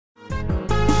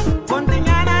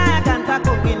Kontinyana kanta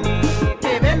kogini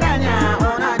kebelanya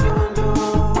ona junju.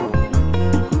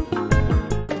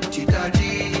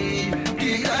 Chitaji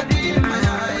digadi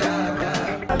mayaya.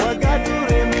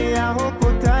 Wagadure miya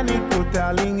hokutani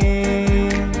kutalinge.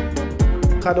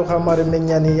 Kado Camara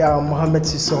menyani ya Mohamed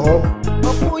Sissoko.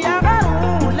 Okuya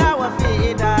garu la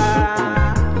wafida.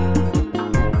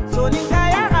 Soninga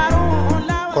ya garu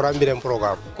la.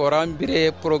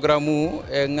 Korambire programu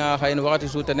nga hain wakati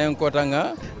sutanen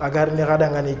kotanga. Agar ni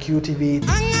kadang ni QTV.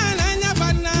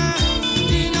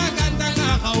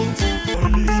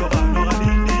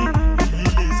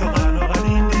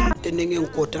 Tenengen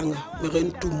kotanga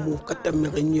meren tumu kata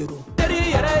meren yeru.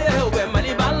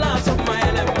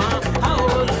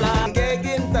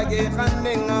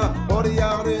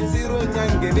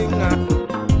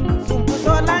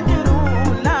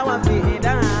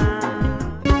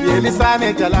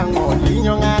 Yelisane jalango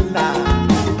linyonganda.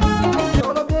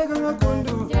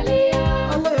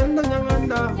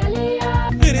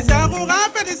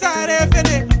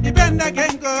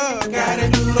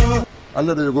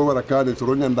 Allah da yago baraka da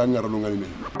turonyan dangar lungal ne.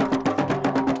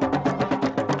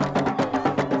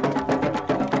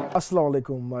 Assalamu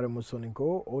alaikum mare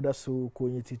musoninko oda su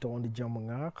kunyiti to ondi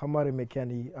jamanga Camara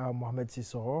mekani Mohamed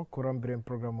Sissoko korambire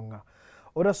programme nga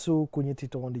oda su kunyiti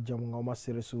to ondi jamanga o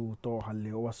masere su to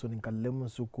halle o wasonin kallem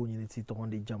su kunyiti to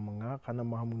ondi jamanga kana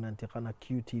mahamu nanti kana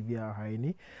QTV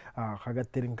haini kaga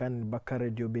terinkan bakare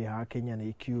radio be ha Kenya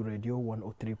ne Q radio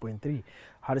 103.3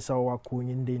 harisa wa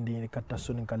kunyinde ndi kata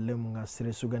sonin kallem nga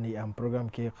sere sugani program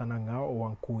ke kana nga o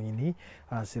wan kunyini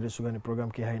sere sugani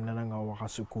program ke haina nga wa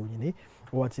kasu kunyini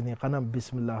watini kana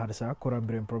bismillah harsa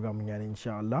korambire program nyani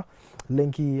inshallah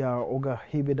lenki oga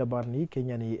hibe dabarni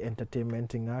Kenya ni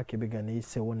entertainment nga kebegani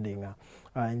sewonde nga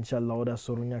inshallah oda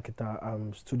sorunya kita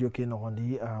studio ke no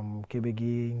hondi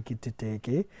kebegi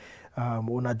nkititeke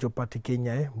ona jopati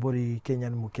Kenya bori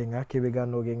Kenyan mukenga kebega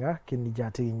no genga kindi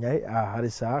jati nyai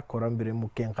harisa korambire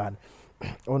mukenkan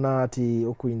ona ti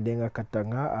okuindenga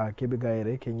katanga kebega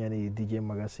ere Kenya ni DJ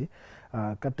Magasi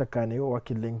katakane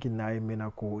wakilenki nae mena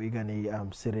ko igani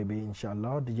serebe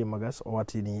inshallah DJ Magass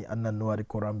watini annanuari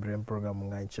korambire program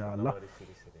nga inshallah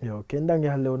yo kendange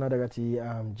halle ona dagati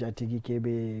jatigi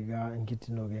kebe ga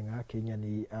ngitino genga Kenya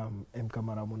ni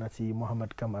Camara monati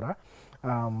Muhammad Camara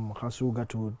khasu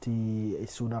gatu ti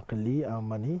sunaqli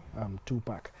mani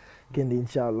Tupac kendi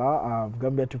inshallah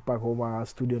Gambia Tupac oma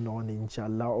studio no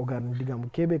inshallah ogan digam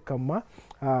kebe kama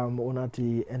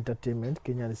onati entertainment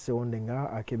Kenya ni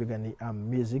sewondenga kebe gani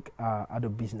music ado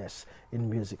business in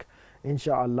music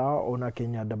inshallah ona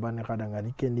Kenya dabane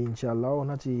kadangani kendi inshallah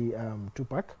onati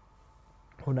Tupac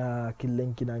ona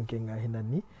kilenki nankenga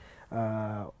hinani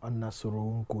anna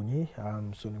suru kunyi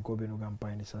soni ko benu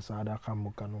gampaini sasa ada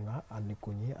kamu kanunga anni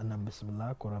kunyi anam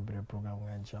bismillah korabire program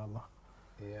nga inshallah.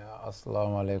 Ya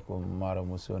assalamu alaikum mara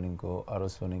musoninko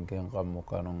arosoninken kamu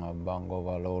kanunga bango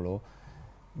valolo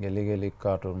geli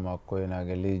katur makoina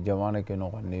geli jamane ke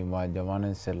no ni ma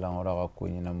jamane sellang ora ka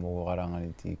kunyi na mugo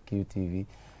garangani ti QTV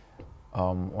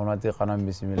onati kana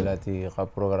bismillah ti ka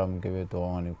program ke be to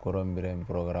ngani korambire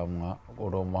program nga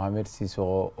odo Mohamed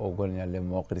Sissoko o gol nyalle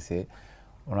mo khirse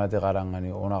onati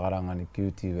garangani ona garangani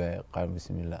QTV ka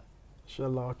bismillah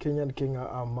inshallah Kenyan kinga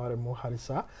mare mo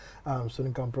harisa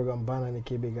sonin kam program bana ni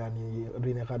kebe gani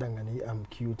rine kadangani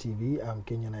QTV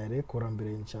Kenya na ere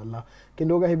korambire inshallah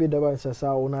kendoga hebe daba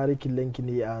sasa onari kilenki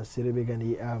ni serebe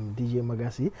gani DJ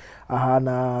Magasi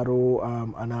ana ro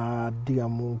ana diga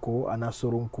munko ana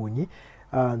sorun kunyi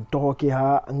tohoke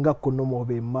ha nga kono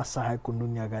mobe masa ha kono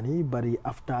nyagani bari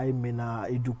after mena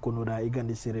edu kono da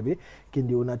igandi serebe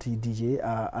kindi onati DJ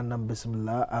anam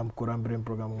bismillah korambire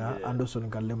program nga ando son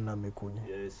kallem na me kunyi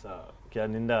yes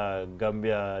kyaninda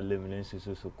Gambia leminen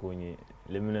susu kunyi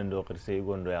leminen do khirse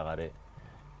igondo ya gare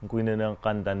nkuine nan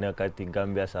kandane kati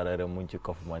Gambia sarare munchi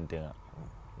kofmantenga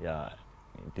ya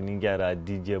tiningara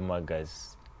DJ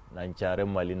Magass nan chare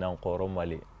Mali nan koro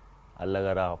Mali alla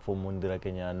gara fo mundira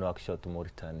Kenya no akshot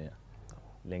Mauritania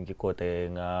lenki kote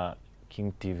nga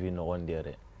King TV no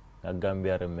ondere nga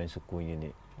Gambia remen su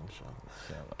kunyini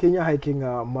inshallah Kenya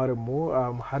hikinga maremo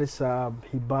harisa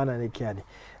hibana ne kyani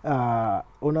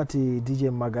onati DJ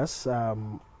Magass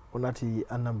onati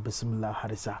anam bismillah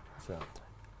harisa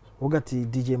ogati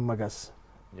DJ Magass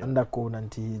anda ko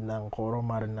nanti nan koro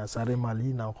marina sare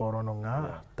Mali nan koro no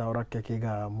nga tawra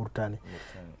kekega Mauritania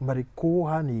bari ko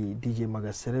hani DJ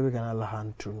Magass serebe kana la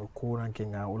hantu ko ranke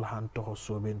nga ul hanto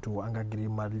so bentu anga gri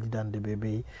Mali dande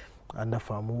bebe anda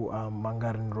famu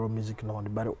mangarin ro music no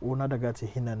bari ona dagati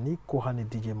hinani ko hani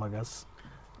DJ Magass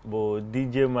bo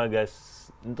DJ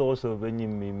Magass nto so benyi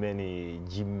mi meni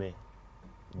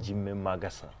jimme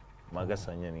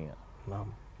magassa nyaniga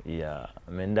iya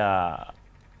menda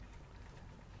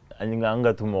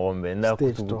anga tu mogombe nda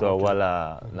kutukuta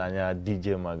wala nanya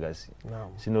DJ magass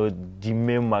sino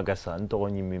jimme magassa nto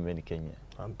nyimi men Kenya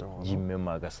jimme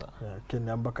magassa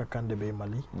Kenya baka kande be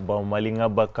Mali ba Mali nga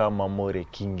baka mamore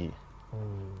kingi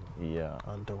iya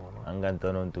anga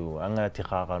tanon tu anga ti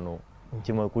khakano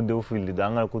cima ku de fili da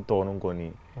anga ku tonon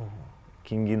koni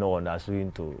kingi no na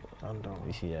suinto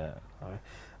iya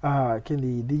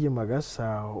kendi DJ magass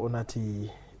onati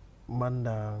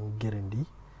manda gerendi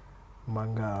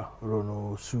manga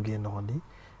rono suge nondi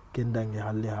kendange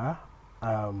halle ha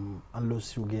allo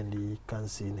sugendi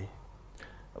kansini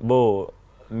bo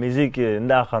musique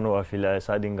nda khano afila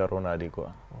sa dinga rona di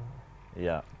quoi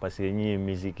ya parce que ni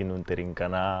musique non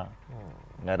terinkana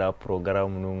ngada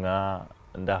programme nunga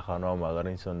nda khano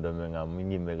magarin son do menga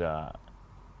mingi mega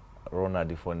rona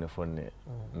di fonne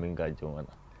minga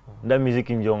jongana nda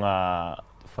musique njonga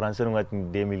français ngati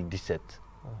 2017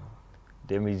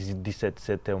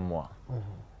 7 mois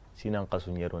sinan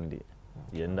kasu nyerondi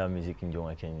yenda musique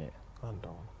njonga Kenya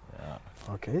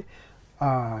okay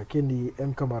kendi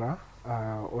Camara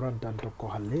orantan to ko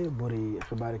halle bori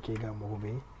khibare ke ga mo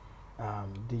be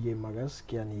DJ magass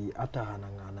kiani atahana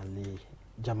ngana le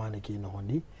jamane ki no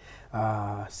hondi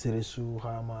seresu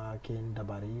hama ken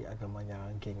dabari agamanya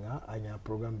kenga anya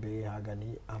program be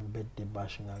hagani ambedde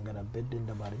bashinga ngana bedde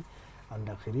dabari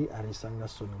anda khiri arisanga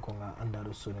sun konga anda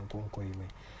rusun konko yime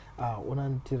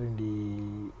onan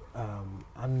tirindi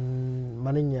an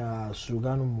maninya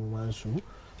suganu mumansu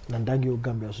nandagi o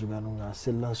Gambia suganu nga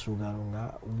sella suganu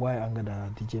nga why angada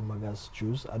DJ magass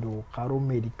choose ado karo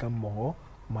medicam mo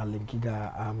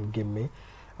malinkiga gemme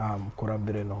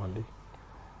kurambere no handi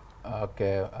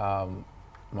okay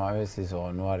mawe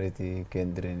siso noareti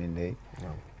kendre ninde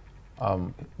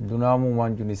dunamu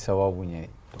manjuni sababu nye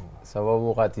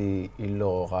sababu kati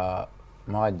illo ka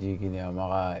maji kinya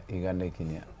maga igande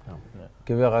kinya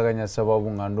kebe kaganya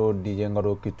sababu ngando DJ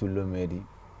ngado kitullo medi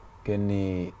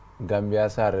kenni Gambia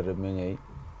sare remenyai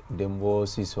dembo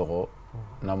sisoko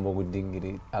nambogu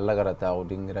dingiri alla garata ko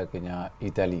dingira kenya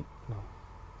Italy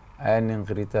ayani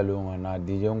ngirita lunga na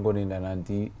DJ ngoni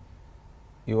nanti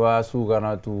iwa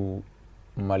sugana tu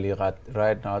maligat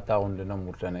right now ta onde na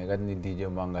murtana gadni DJ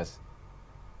magass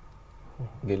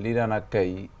gelida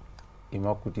nakai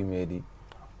imakuti medi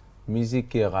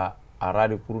musique ga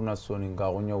aradi puruna soninga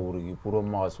gonya wurgi puro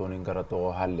ma soninga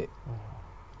rato halle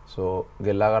so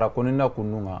gelagara konina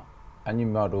kununga anyi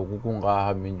mado kukunga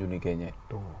ha minjuni Kenya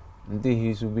nti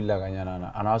hisu billaga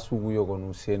nyanana ana sugu yogo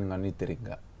nu sen ngani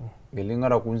teringa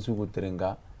gelingara kunsugu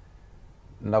teringa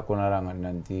ndakonaranga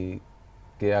nanti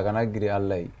ke agana giri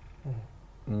allai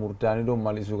murtani do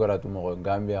mali sugara tumo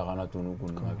Gambia kana tunu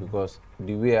kununga because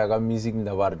the way aga music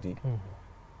ndabardi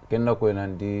kenna ko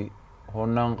nanti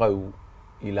honnan kayu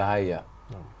ilahaya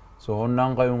so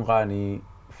honnan kayu ngani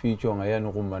ficho nga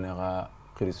yanu kumbane ga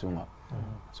krisunga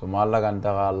so malla kan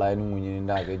daga line munyi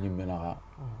nda ke jimbena ga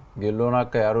gelona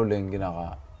ka yaro lengina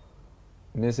ga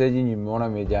message ni mona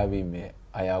me jabi me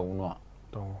ayagunwa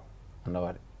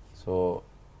andawari so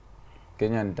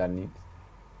kenyan tani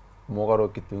mogaro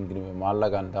kitungiri me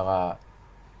malla kan daga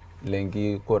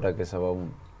lengi kota ke sababu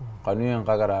kanu en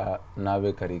kagara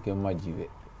nabe kari ke majibe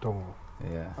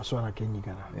yeah aswana kenyi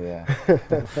kana yeah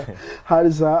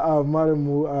harisa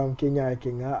marmu Kenya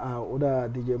oda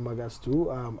DJ magass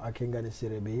tu akenga ni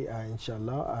serebe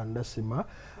inshallah ndasima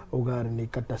ogar ni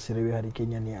kata serebe hari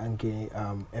Kenya ni anke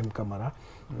Camara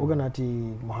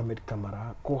oganati Mohamed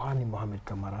Camara ko hani Mohamed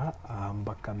Camara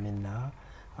mbaka minna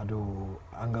ado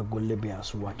anga golle be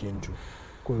asu wakenju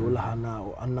ko wala hana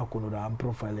anna kono da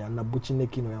profile anna bucine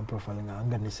kino ya profile nga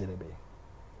anga ni serebe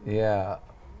yeah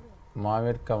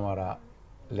Mohamed Camara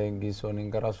lengi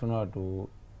soninkara suna tu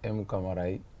Camara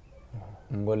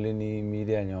ngolini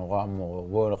media nyogo amo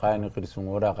bo kayani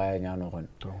kirsungoda kaya nyano kon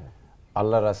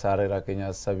alla rasare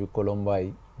rakenya sabi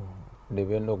kolombai de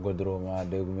bendo godroma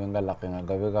de gumenga lakenga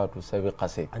gabega tu sabi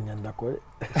qase anyanda ko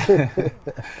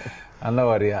anna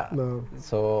waria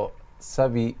so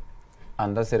sabi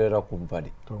anda serera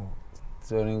kumpadi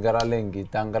soninkara lengi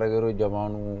tangaragero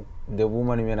jamanu de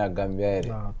bumani mena Gambia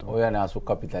ere o yana asu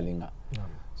capitalinga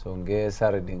so nge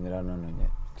sare dingira nono nye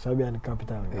sabi ani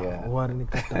capital war ni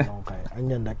kata no kay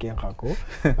anyanda ken khako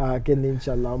ken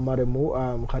inshallah maremu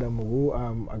kharamugo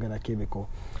agana kebeko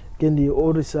kendi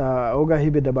orisa oga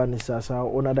hibe dabani sasa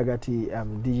ona dagati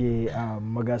DJ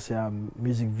magass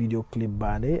music video clip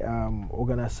bane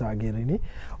ogana sagerini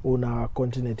ona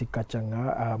continenti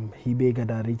kachanga hibe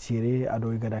gada richire ado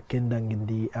gada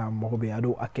kendangindi mobe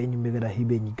ado akenyi megada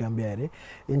hibe ni Gambia re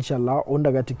inshallah on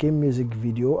dagati ke music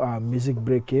video music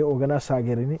break ogana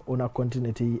sagerini ona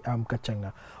continenti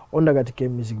kachanga on daga take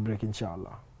music break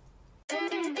inshallah.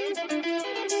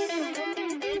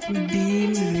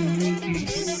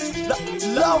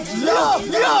 Love.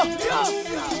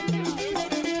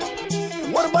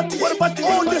 What about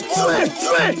on the track?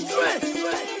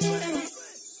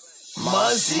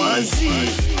 Manzi.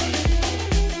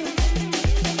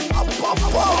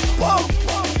 Up.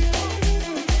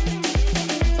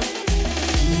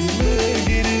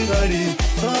 Giri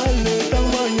sale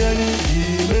tamanyani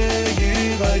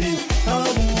giri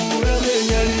abure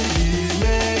menyani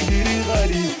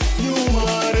giri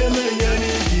nyumare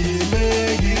menyani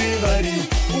giri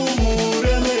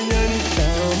umure menyani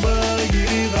tamba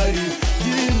giri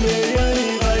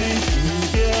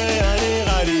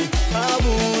yani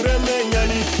abure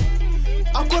menyani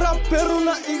akora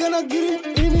peruna igana giri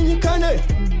ini nyikane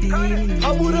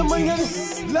abure menyani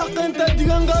laqenta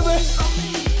digangabe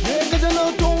Yekajano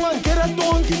tonga kera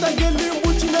tong kita geli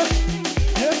buchine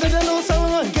Yekajano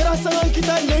sanga kera sanga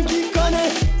kita lenki kane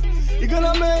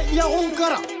Igana me ya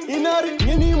hunkara inari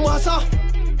ngeni masa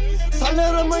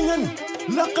Salera menyen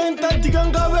lakenta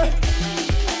digangabe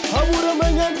Habura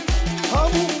menyen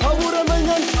habura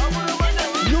menyen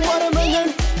Numara menyen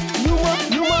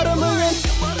numara menyen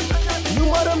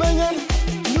Numara menyen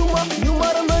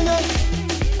numara menyen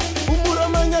Umura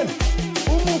menyen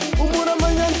umura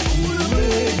menyen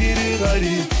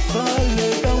giri sale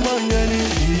tamanyani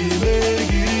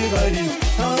giri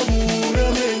abure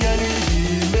menyani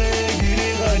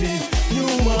giri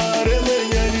nyumare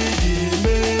menyani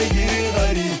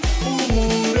giri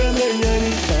umure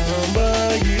menyani tamba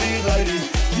giri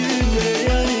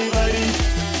yani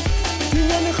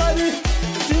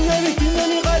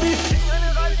tinyani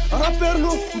rapper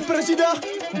no president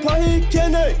pai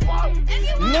kene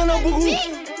nana bugu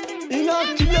ina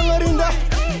kiyangarinda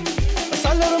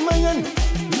Salera manyan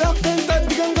laqenta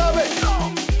digangabe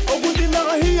oguti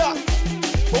lagahiya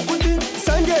oguti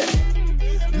sange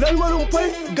lalmalum pay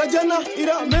gajana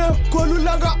ira me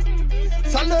kolulaga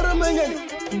Salera manyan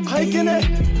haykene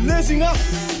lesinga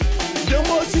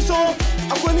demo siso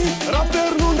akoni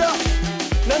rapper nunda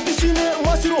nanti sine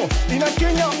masiro ina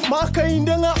Kenya maka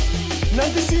indenga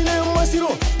nanti sine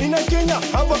masiro ina Kenya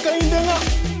habaka indenga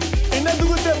ina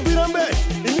dugute birambe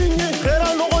ininye khera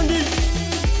nogondi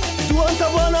Duan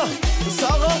tabana,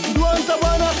 saga duan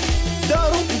tabana,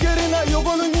 daru gerina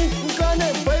yogoluni nkane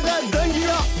bayda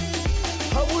dangira,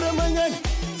 habure manyan,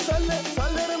 sale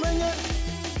manyan,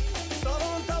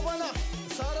 saron tabana,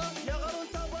 sara yagaron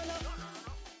tabana.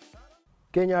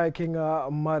 Kenya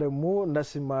maremu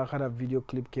ndasima khana video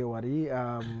clip ke wari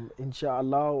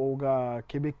inshallah oga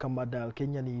kebe kamadal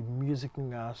Kenya ni music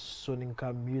nga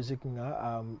soninka music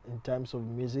nga in terms of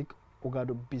music oga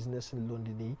do business in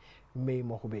London May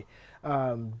Mohube.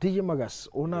 DJ Magass,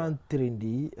 ona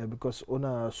trendi because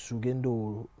ona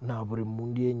sugendo na bure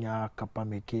mundi nya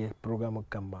kapameke program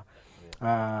kamba.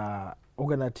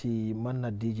 Oganati manna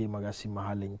DJ Magass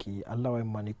mahalenki Allah wa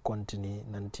mani continue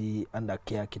nanti anda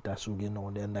kia kita sugeno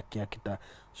anda kia kita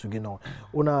sugeno.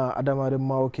 Ona adamare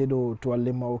maoke do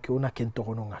tuale maoke ona kento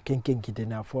kononga kenken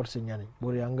kitena force nyani.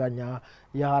 Bore anganya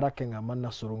ya harakenga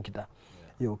manna surun kita.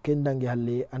 Yo kendangi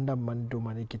halle anda mando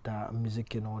mani kita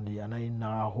music nondi anai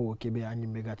na ho kebe anyi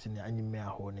megatini anyi me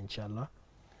ho inshallah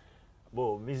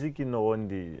bo music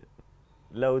nondi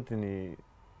lautini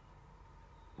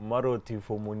maroti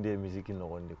fo munde music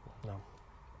nondi ko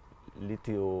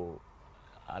litio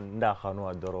anda khano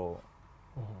adoro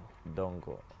donc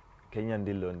Kenya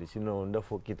ndilondi sino nda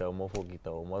fo kita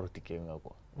o maroti kenga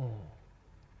ko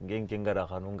ngenke ngara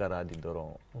khano ngara di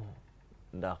doro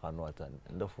nda khano atan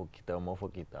nda fo kita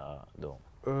donc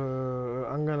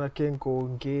angana kenko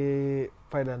nke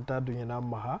faidanta dunya na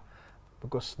maha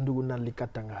because ndugu na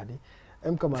likatanga hadi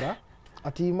Camara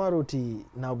ati maroti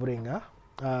na burenga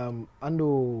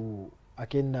ando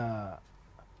akenda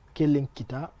kelen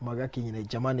kita maga kinyine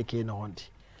jamani ke na hondi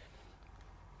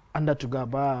anda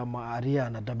tugaba maaria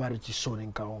na dabari ci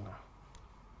sonin kaonga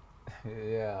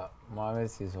yeah mame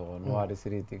siso no ari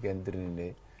siriti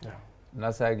kendrinde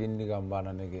nasa gindi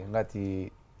gambana nege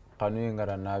ngati kanu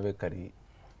ngara nabe kari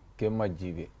kema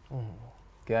jibe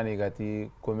kiani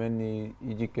gati komeni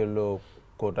ijikelo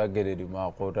kota geredi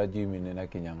ma kota jimine na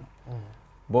kinyanga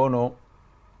bono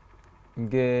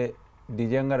nge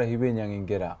dijengara hibe nyangi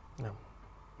ngera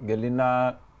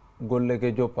gelina golle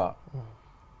ke jopa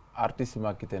artist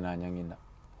makitena nyangina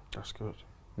that's good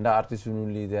nda artist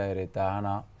nuli daire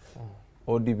tahana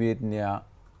o debate nia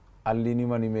allini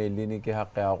mani me lini ke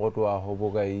haqqe agotwa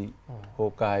hobogai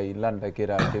hokai landa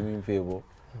kira kemin febo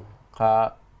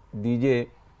kha DJ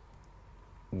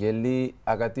gelli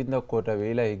agatinda kota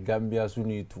wela Gambia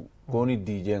sunitu koni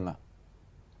DJ nga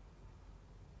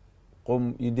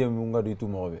kom idem bunga du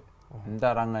tumobe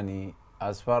ndarangani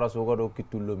as far as ogo do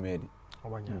kitullo medi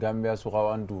Gambia suka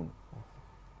wantun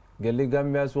gelli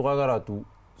Gambia suka garatu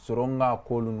soronga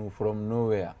kolunu from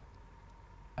nowhere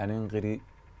anin giri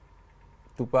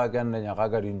tupa ganda nya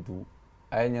kagarintu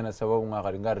ayanya na sababu nga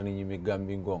kari ngarni nyimi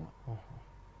Gambi ngonga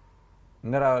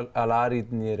ngara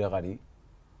alarit ni regari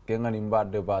kengani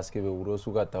mbadde baske be wuro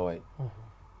suga tawai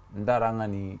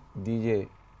ndarangani DJ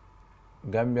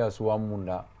Gambia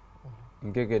suwamunda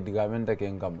nkeke digamenta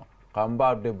kengama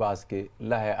kambadde baske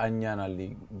lahe anyana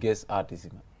li guest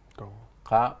artist nga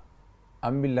ka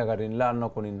ambilla garin la no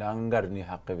koni ngarni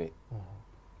hakkebe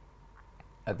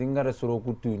atingara soro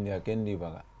kutu ni akendi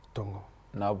baga tongo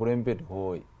na burempet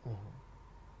hoy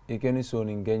ikeni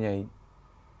soni ngenyai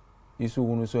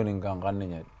isugunu soni nganganne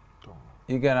nyari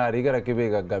igana rigara kebe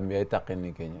ga Gambia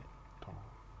itakenni Kenya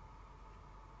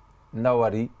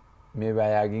ndawari me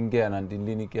baya ginge anan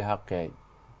dillini ke hakkay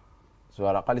so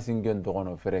ara qalisin gen to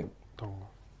kono fereng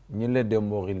nyille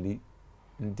dembo gilli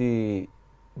nti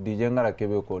di jengara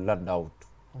kebe ko land out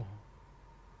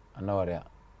anawariya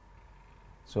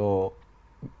so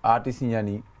artist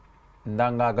nyani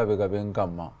ndanga gabe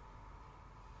ngamma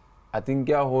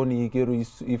atinkia honi ikeru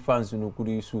ifans nu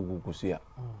kuri sugu kusia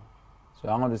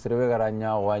so angado serebe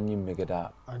garanya wanyi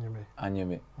meketa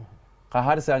anyeme ka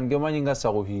harsa ngema nyinga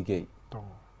sago hike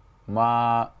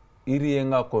ma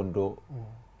irienga kondo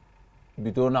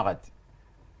bitona gati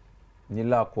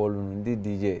nila kolu ndi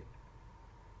DJ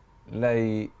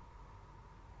lai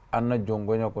anna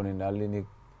jongonya koni nalini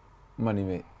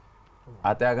manime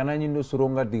ata gana nyindo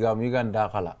suronga digami ganda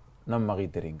kala na magi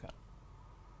teringa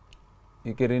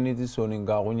ikerini ti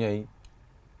soninga kunyai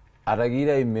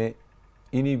adagira ime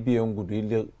ini biengudu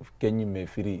ile kenyi me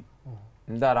firi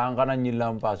ndara angana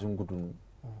nyilla mpasu ngudunu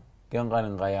kengani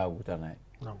ngaya gutanai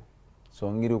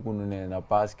so ngiri kunune na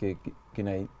paske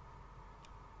kinai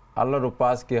alla do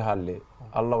paske halle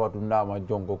alla watunda ma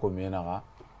jongo ko menaga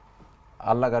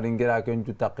alla ga dingira ken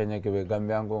juta kenya kebe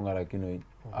Gambia ngo ngara kinoi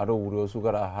ado wuro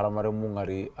sugara haramare mu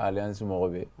ngari alliance mo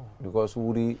gobe because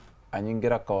wuri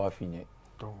anyingira kawafinye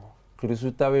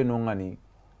krisu tawe no ngani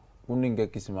kuninge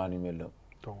kismani melo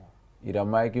ira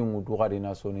maiki ngudu ga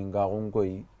dina soninga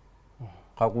ngoyi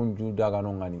kakunju daga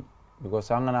no ngani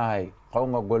because angana hay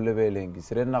kaunga golle be lengi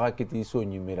sirenna ka kiti so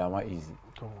nyimira ma easy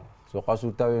so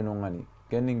kasu tawe no ngani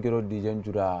kenin giro di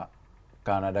jenjura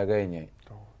Canada gayenye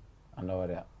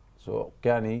andawara so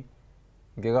kani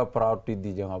gega proud to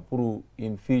di janga puru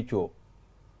in future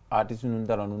artist nun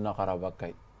dara nun nakara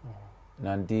bakai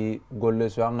nanti golle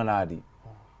so angana di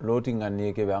loti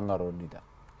ngani ke be angaro dita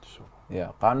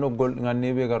ya kanu gol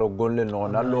ngani be garo golle no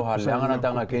nallo halle angana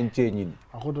tanga kenche nyini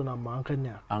akodo na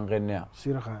angenya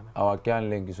sirakhana awa kyan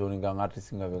lengi so ninga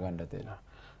artist nga be ganda te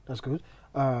that's good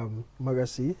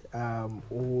magasi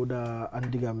oda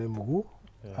andiga memugu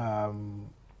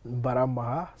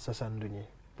baramaha sasandunye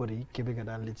pori kebe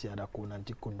gadan liti ada ko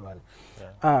nanti kundwani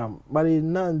bari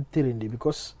nan tirindi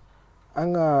because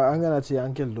anga nati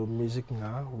ankel do music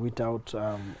nga without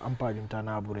ampajum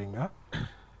tana burenga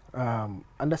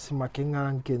anda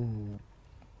simakenga anken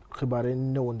khibare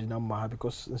ne wondina ma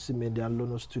because simedi allo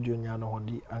no studio nyano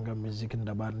hondi anga music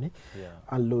ndabarni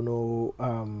allo no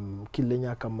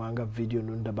killenya kama anga video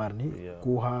no ndabarni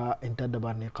ku ha enta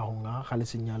dabarni kahunga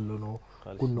khalisi nyallo no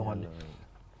kunno hondi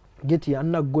geti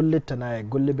anna golle tanaye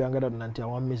golle be anga nanti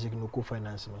awan music no ku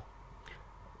finance ma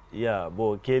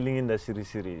bo keling inda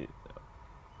siri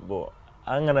bo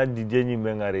anga na DJ nyi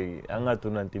mengari anga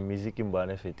tunanti music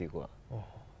mbane feti kwa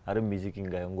are music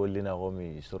nga ngolli na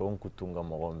gomi soron kutunga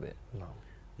mogombe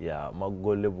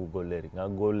magolle bu golleri nga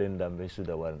golle ndambe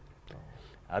suda wan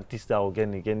artista o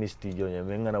ken studio nya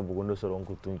menga na bugondo soron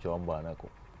kutuncho ambana ko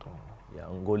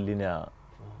ngolli na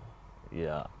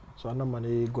so anna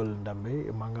mani gol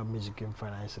ndambe manga music in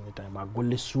finance ni time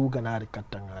golle su ganari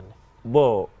katangani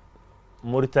bo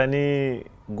Mauritanie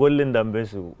golle ndambe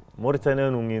su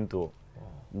Mauritanie nunginto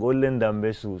golle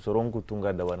ndambe su soron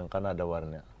kutunga dawan kana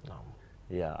dawarne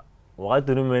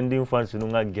wakati numendi fans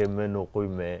nunga game no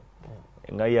koime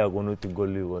nga ya gonu ti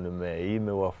golli wonu me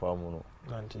yime wa famuno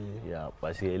nanti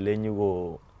parce que lenyu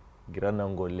go grana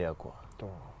ngolle akwa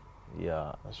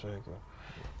asweko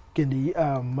kendi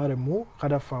maremu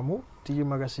kada famu ti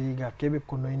magasi ga kebe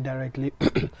kono indirectly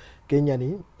Kenya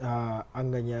ni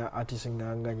anganya artist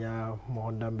nga anganya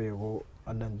mohondambe go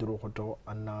andan duro koto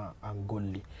anna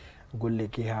angolli golle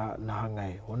ki ha na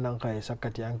hangai wannan kai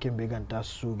sakati an kembe ganta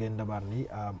su genda barni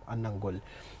annan gol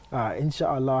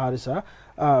inshallah harisa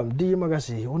di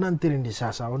magasi onan tirindi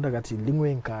sasa onda gati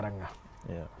lingwen karanga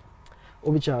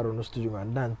obicharo no studio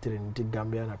ndan tirindi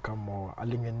Gambia na kamo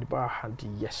alingen ni ba hanti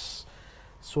yes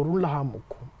sorun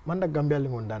lahamuku manda Gambia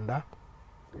lingondanda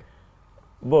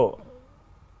bo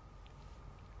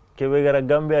kebe gara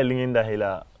Gambia linginda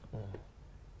hila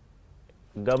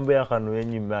Gambia kanu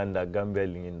yenyi manda Gambia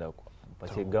linginda ko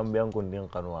parce que Gambia ko ndin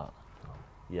kanwa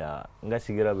ya nga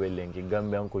sigira belenki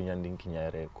Gambia ko nyandin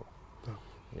kinyare ko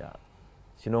ya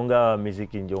sinonga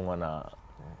music njongana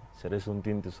sere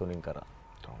suntinti soninkara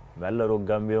mais alla ro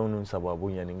Gambia nun sababu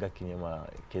nyani nga kinyama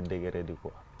ke degere di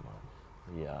ko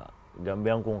ya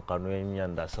Gambia ko kanu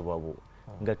nyanda sababu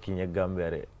nga kinye Gambia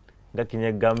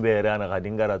re ana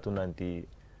kadingara tunanti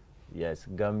yes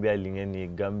Gambia lingeni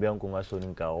Gambia ko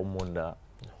ngasoninka o monda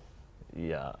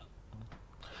ya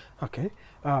okay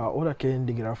ora ke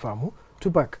ndigira famu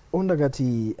Tupac onda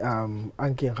gati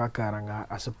anke ngakaranga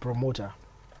as a promoter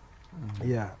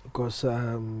yeah because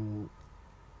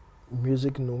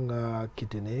music nunga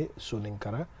kitene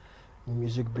soninkara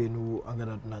music benu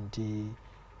angana nanti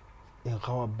in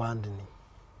khawa band ni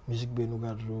music benu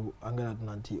gadru angana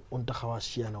nanti onta khawa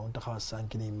shiana onta khawa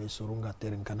sankini me sorunga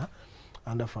terenkana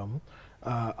anda fam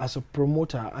as a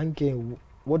promoter anke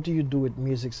what do you do with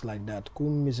musics like that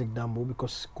kun music dambo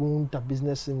because kun ta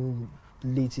business in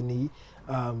litini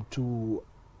to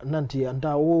nanti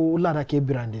anta o lara ke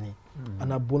brandini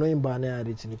ana bono imbane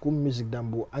aritini kun music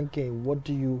dambo anke what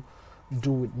do you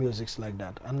do with musics like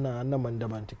that anna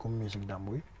mandabanti kun music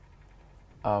dambo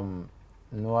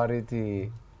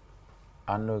nuariti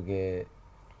annoge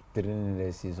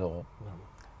trinile siso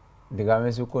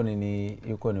digame su koni ni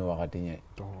ikoni wakati nye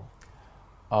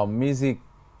music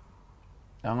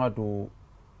angatu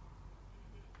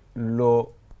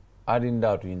lo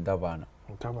adinda tu intabana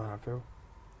feo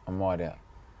amwada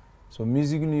so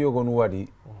music ni yogon wadi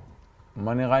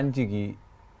mani ganjigi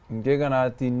nge gana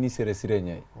ti ni sere sire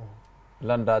nyai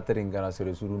landa terin gana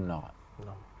sere surun na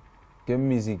ke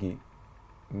musiki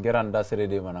ngeranda sere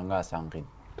de mananga sankin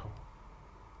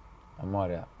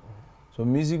amwada so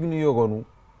music ni yogonu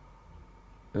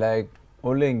like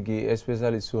olengi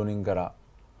especially sonin gara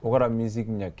ogara music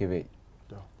nya kebe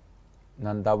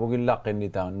nan dabugi laqeni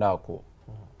ta ndako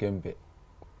kempe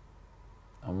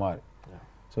amar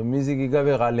so music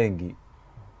gabe galengi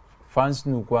fans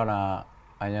nu kwana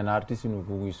anyana artist nu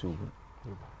kugi sugu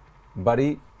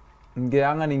bari nge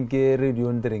angani nge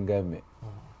radio ndringame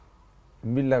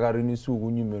mbilla garini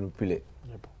sugu nyimenu pile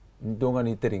ndonga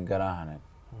ni teringa na hanan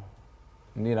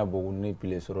ni na bogu ni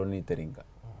pile soro ni teringa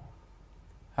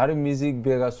hari music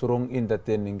bega surong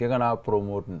entertaining ke kana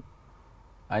promote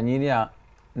anyinia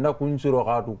na kunsuro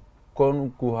gatu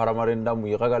kon ku haramare ndamu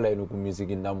yagala inu ku music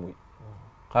ndamu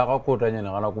kaka ko tanya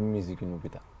na kana ku music nu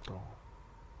kita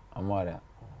amara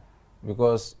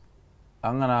because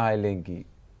angana hailenki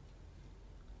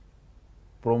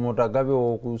promoter gabe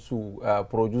o ku su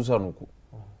producer nuku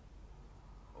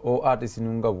o artist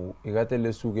nungabu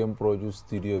igatele su game produce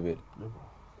studio be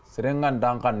serengan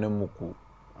dankan nemuku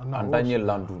andanye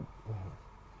landu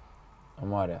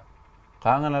amara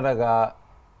kangana daga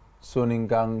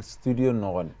soningang studio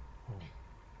nogon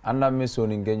anda me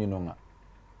soningen yunonga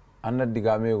anda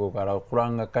digame go kara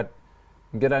kuranga kat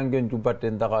ngerangen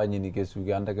jubaten daga nyini ke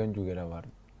sugi anda kan jugera war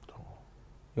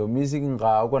yo music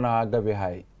nga ko na gabe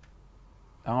hay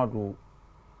angatu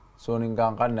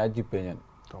soningang kan na jipenyen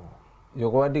yo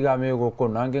ko digame go ko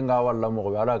nange nga walla mo ko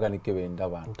ala kan kebe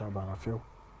ndaba feo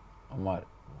amara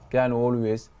can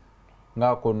always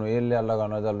nga kono yelle alla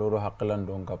gana da loro haqilan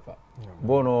don kapa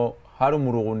bono har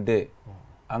murugunde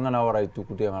angana waray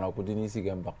tukute ngana kudini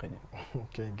sigem bakene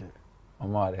kenge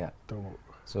amare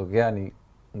so gani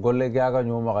golle gaga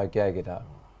nyoma ka kya kita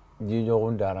ji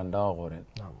jogun daran da goren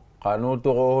kanu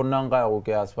to go nanga ko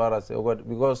ke as far as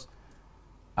because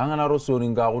angana ro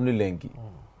soninga guni lenki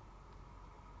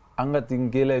anga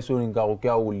tingela soninga ko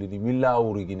kya wulli di milla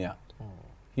wuriginya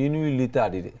hinu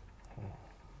litadi de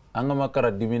anga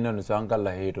makara dimina no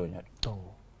sankalla heto nyat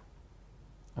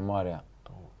amare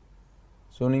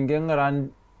so ningenga ran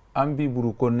ambi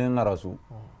buru konne ngarasu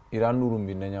iran nurum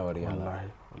binnya wari wallahi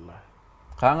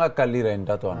khanga kalira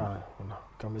indaton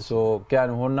so kyan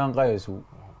honnan ka yesu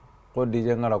ko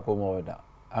dije ngara ko moda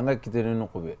anga kitene no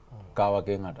kube kawa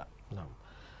ke ngata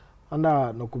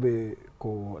anda no kube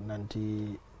ko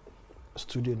nanti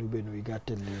studio no beno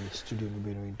igatele studio no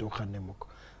beno into khanemoko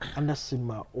anda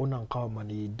sima onan kawa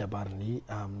mani dabarni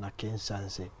na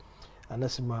kensanse anda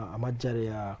sima amajare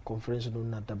ya conference no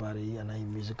na dabari ana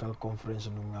musical conference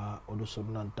no nga odo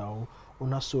nan taw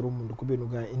ona soro mundu kubenu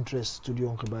ga interest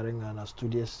studio nkibarenga na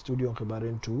studio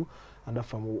nkibaren tu anda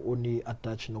famu oni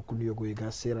attach no kuniyo go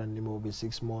ga sera ni mo be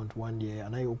 6 months 1 year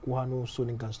ana yokuhano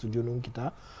soninkan studio no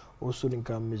kita o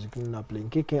soninkan music na play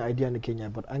keke idea ni Kenya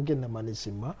but angen na mani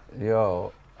sima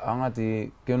yo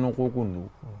angati kenu kukundu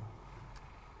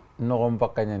nogon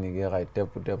pakanya ni ge gai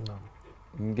tep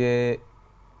nge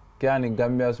kyani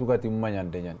Gambia sugati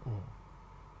manyande nyan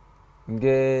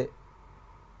nge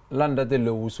landa te le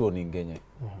wuso ni ngenye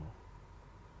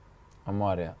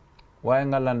amaria waye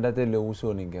nga landa te le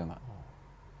wuso ni ngenga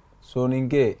so ni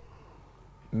nge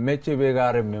meche be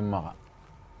gare memma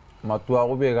matuwa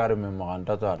go be gare memma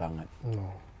anta to adanga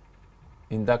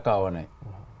inda kawane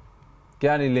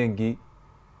kyani lengi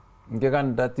nge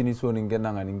kan datini so ni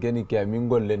ngenanga ni ngeni kya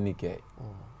mingol le ni kya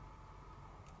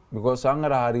because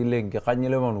angara hari lengi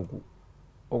kanyele manuku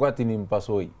ogati ni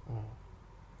mpasoi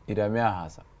ida mea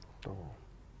hasa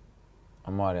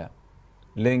amaria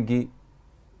lengi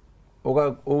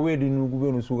oga owedi nugu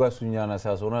benu suga sunyana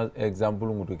sa sona example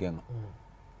ngutu kenga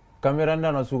kamera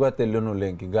ndana suga teleno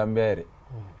lengi Gambia ere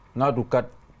ngatu kat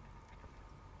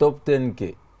top 10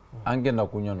 ke ange na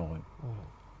kunya no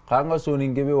kanga soni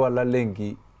ngebe wala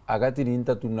lengi agati ni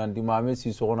inta tunandi mame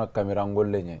si sona kamera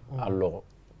ngolle nye allo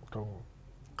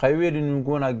kaywe din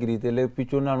ko na girite le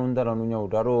pichona nundara nunya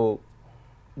udaro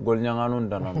golnyanga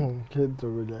nundana kento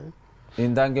gulai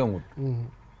indange ngut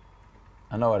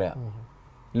ana wala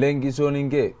lengi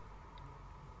soninge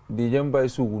dijem bay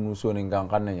sugunu soninga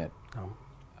kannya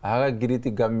aga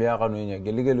giriti Gambia kanu nya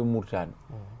geligeli murtan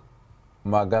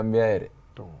ma Gambia ere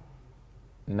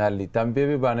nali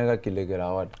tampebe banega kilegera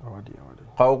awadi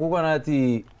kawu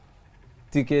kanati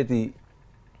tiketi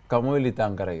kamoyli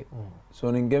tankare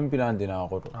soningem pinandina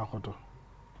akoto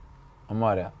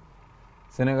amara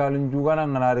Senegal njugana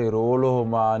nganare rolo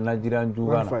ma Nigeria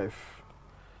njugana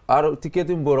aro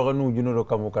tiketi mboro nu juno do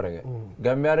kamu karege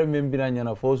Gambia re membina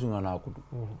nyana fosu ngana kudu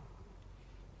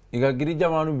iga giri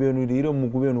jamanu benu diro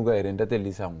mugu benu ga ere ndate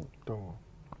lisangu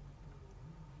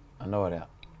anda wala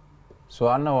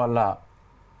so anna wala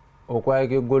o kwa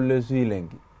ke golle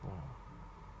suilengi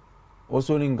o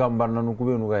soni ngambarna nu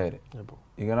kubenu ga ere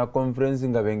igana conference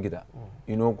nga bengita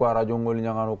ino kwa radio ngol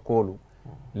nyangano kolu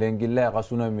lengi le ga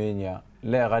suna menya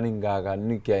le ga ningaga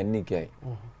nikai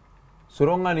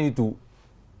soronga ni tu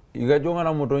iga jonga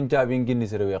na moton chabi ngini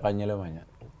serwe kanyele manya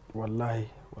wallahi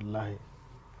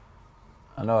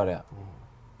ana wala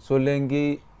so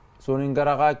lengi so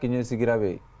ningara ga kinye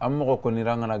sigirabe amma ko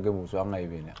niranga na gemu so anga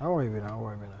ibena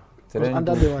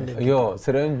anda de wande yo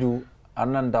serenju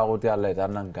annan dagote Allah ta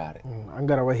annan kare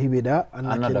angara wa hibeda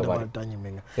annan kenda baltanyi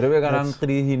menga rebe ganan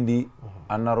kri hindi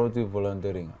anna roti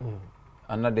volunteering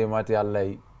anna de mati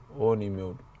Allah oni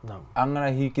mewdu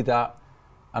angana hikita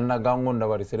anna gangon da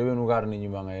bari serebe nu garni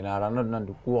nyimanga ina ranna nan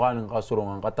ku ganin kasuro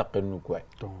ngan katakenu kwai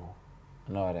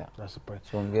no ara that's the point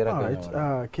so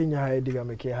ngera Kenya hay diga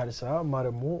me ke harisa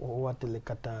maremu watele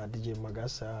kata DJ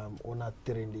Magass ona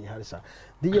trendi harisa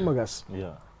DJ Magass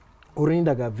urin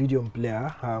daga video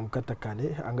player kata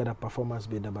kane angada performance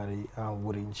be dabari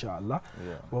wuri inshallah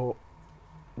bo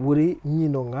wuri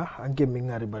nyinonga anke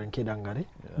mingari baranke dangari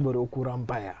boro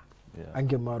kurambaya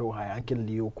anke maro haya anke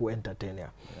liyo ku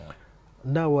entertainer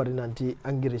nda wari nanti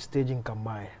angiri staging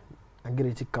kamai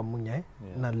angiri ti kamunya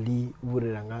na li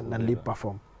wuri ranga na li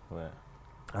perform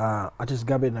atis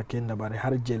gabe na kenda bare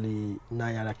har jeli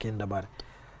na yala kenda bare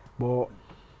bo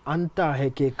anta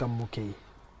heke kamuke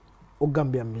o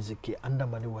Gambia music anda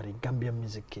mani wari Gambia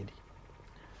music kedi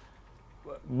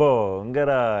bo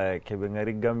ngara kebe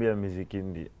ngari Gambia music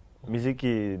indi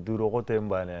musiki duro kote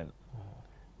mbane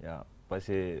ya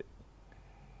parce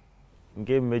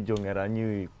nge mejo ngara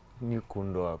ni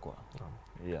kundo akwa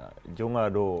ya jonga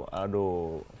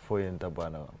ado foyenta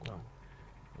bana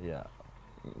ya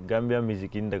Gambia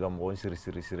music indaga mo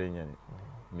siri nyani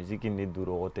music ni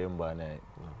duro kote mbane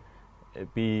et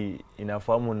puis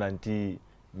inafamu nanti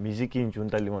music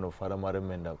inchunta lingono fara mare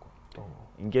menda ko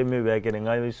nge me be kene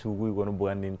ngai sugu ikono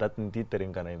buandi tatinti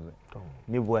terenkana ime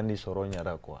ni buandi soronya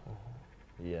ra kwa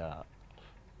ya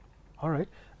all right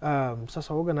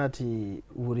sasa oganati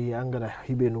wuri angara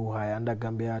hibenu haya anda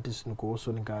Gambia artist nuko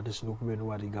so ninka artist nuko benu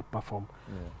wari ga perform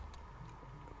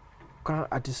ka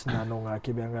artist na no nga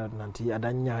kebe angara nanti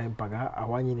adanya empaga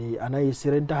awanyi ni anai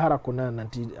sirenta harakuna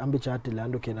nanti ambicha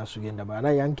atilando kena sugenda ba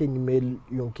anai yanke email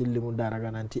yonkille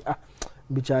mundara nanti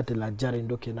bichate la jari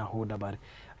ndo kena hoda bari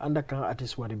anda kan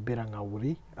artist wari beranga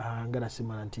wuri angara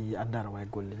simananti andara way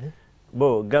golle ni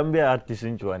bo Gambia artist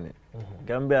unchwane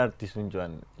Gambia artist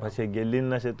unchwane parce gelin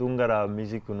na se tungara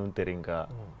music nun terinka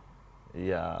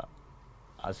ya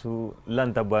asu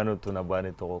lanta bano tuna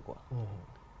bane to ko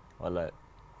wala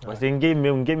parce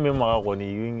ngeme maka ko ni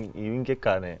yinke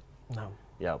kane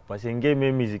ya parce que nge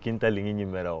me musique inta lingi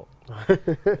nyimera o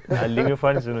na lingi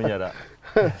fan sunu nyara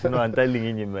sunu anta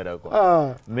lingi nyimera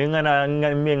quoi me ngana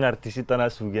me ngartisi tana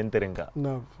sugen terenka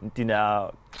ntina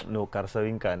no karsa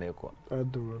winkane quoi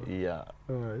yeah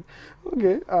alright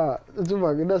okay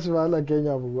tuma gida sibala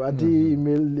Kenya bugu ati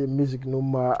email music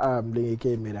numa lingi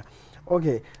ke mera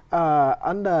okay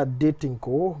anda dating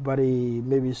ko bari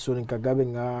maybe sonin kagabe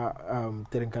nga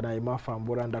terenka na ima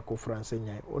fambora anda ko français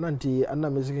nyai onanti anda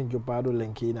music njopado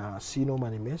lenki na sino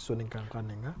manime sonin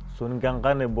kankane nga sonin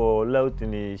kankane bo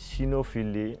lautini sino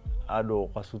fili ado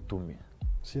kasutumi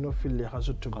sino fili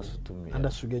kasutumi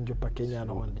anda sugenjo pa Kenya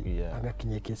no hondi anga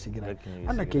kinyeke sigira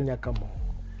anda Kenya kamo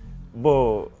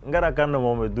bo ngara kanno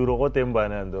mo duro ko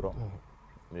tembane andoro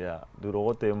ya duro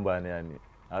ko tembane ani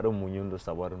ado munyundo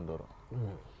sabaru ndoro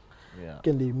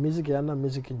kendi music yana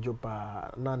music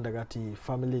njopa nandagati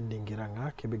family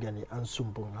ndingiranga kebigani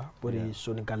ansumpunga bori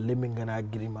sonika leminga na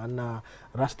agrima na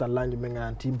rasta lanji menga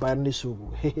anti barni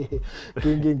sugu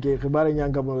kingi khibare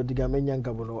nyanga bono digame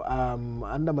nyanga bono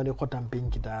anda mani khotam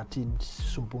pinkita ti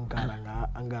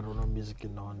sumpunkaranga angaro no music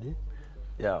nondi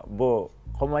ya bo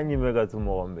komanyi mega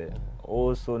tumombe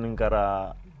o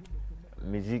soninkara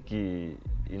music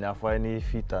inafani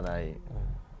fitanai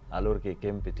alors que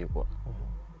kempeti quoi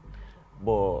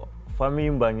bo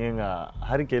famille mbangenga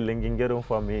har ke lengingero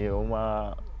famille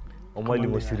oma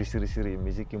limo siri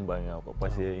musique mbanga quoi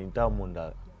parce que inta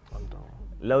munda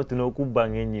lautino ku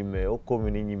bangenyi me o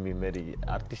commune nyi mi meri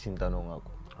artiste intanonga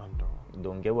ko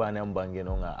donc gebane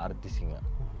mbangeno nga artiste nga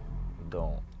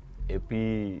donc et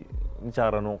puis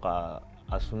nchara no ka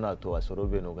asuna to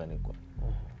asorobe no gane ko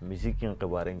musique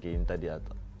ngibaren ke inta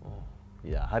diata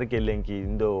ya har ke lenki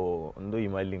ndo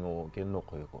imalingo ke no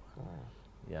ko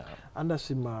ya anda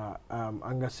sima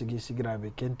anga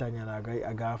sigrabe kentanya na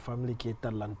aga family ke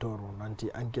talantoro nanti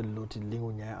anke loti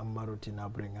lingu nya amaroti na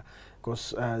brenga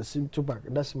cause sim tupak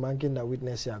das manke na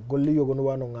witness ya golli yogo no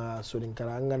wano nga sodin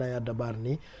karanga na ya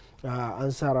dabarni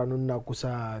ansara nun na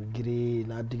kusa giri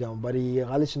na diga bari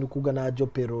galis nu kuga na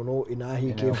jopero no ina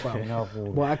hi ke fa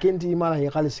bo akenti mala hi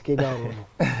galis ke garo no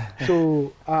so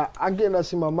ange na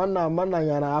sima manna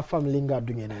ya na family nga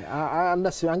dungene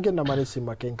anda si ange na mari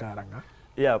sima ken karanga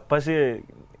ya parce que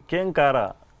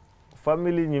kenkara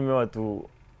family nyime watu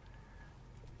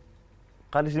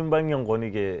kalisim bangen ngoni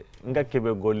ke nga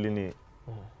kebe gollini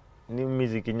ni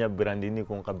musique nya brandi ni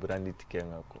kon ka brandi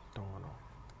tikenga ko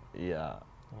ya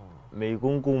me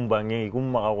ikunkum bangen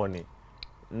ikum maka woni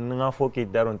nga foki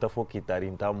daron ta foki tari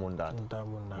inta munda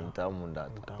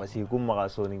parce que ikum maka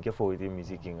so ni ke fo ite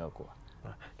musique nga ko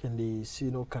kendi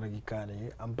sino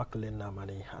karagikane ambakle na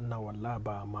mani anna walla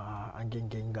ba ma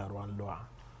angenge ngaro an loa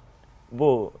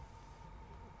bo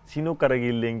sino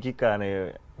karagi lenki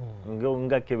kane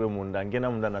nga kebe munda ngena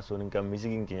munda na so ninka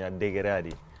musique nkinya degere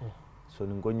adi so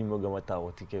ninko nyimo gama ta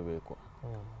woti kebe ko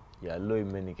ya loy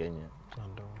meni kenya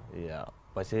ya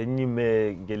parce que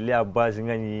nyime gele a base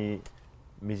ngani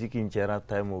musique nchera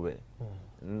time be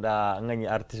nda ngani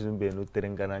artiste be no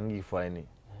terengana ngi fani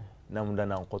namunda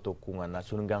na nkoto kunga na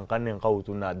sununga kanen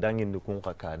kautu na dangin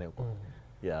kunga kane ko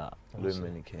ya loy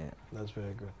meni kenya that's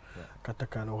very good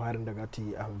katakano harin daga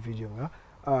ti video nga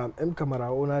Camara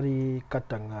onari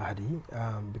katanga hadi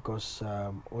because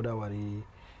oda wari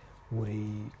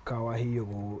wuri kawahi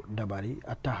yogo dabari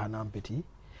atahana ampeti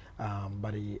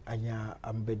bari anya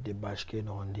ambedde bashke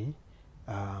no hondi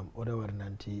oda wari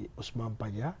nanti Usman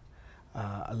Paja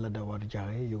Allah da war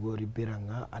jare yogori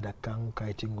biranga ada kan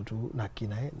kaiti ngutu na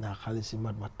kinai na khalisi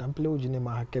mad matample ujine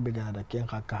ma hakebe gana da ken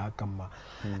haka hakamma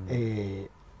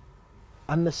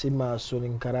anna sima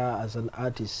soninkara as an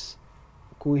artist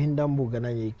ku hindambu gana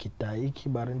yi kita iki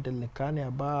barantelle kane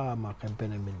aba ma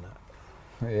campaign minna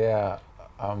yeah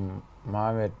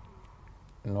Mohamed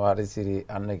Noari Siri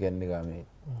anna kendiga me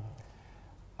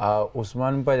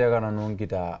Usman Paja gana non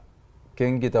kita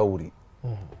ken kita uri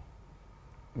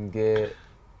nge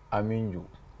aminju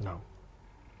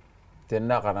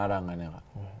tenda kanada nganega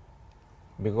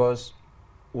because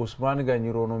Usman ga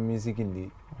nyirono music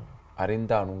indi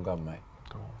arinta nunga mai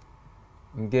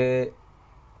nge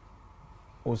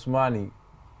Usmani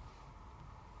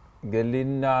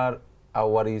gelina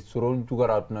awari suron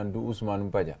jugarat nandu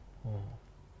Usman Paja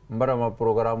mbarama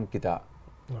program kita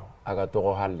aga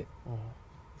toko halle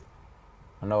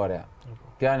anawara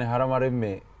kyane haramare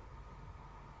me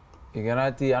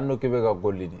iganati anno kebe ga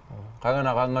gollini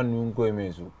kangana kanga nunko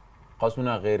emesu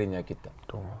kasuna ghairi nya kita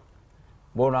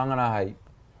bono angana hay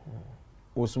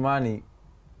Usmani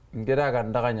ngera ga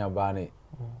ndaga nya bane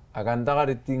aga ndaga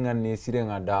ritinga ni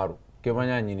sirenga daru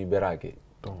kebanya nyini berake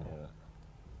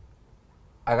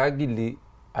aga gilli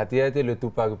atiyate le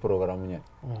tupaki programu nya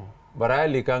baraya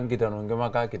likan kita no ngema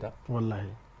ka kita wallahi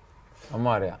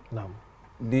amare nam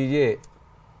DJ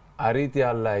ariti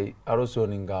allai aro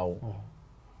soningawo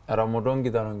ara modon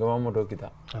kita no ngema modo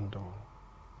kita ando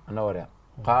ana wara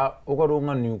ka o ko do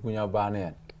ngan ni kunya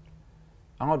bane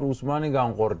anga du usmani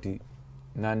gan qorti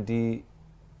nanti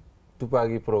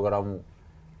tupagi programu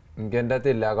ngenda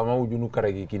te la ga mawjunu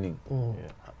karagi kini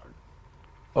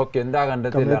okay ndaga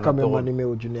ndate la na to mani me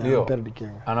ujuni a perdi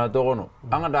kenga ana to gono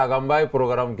anga daga mbay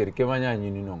program ker kemanya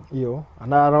nyini non yo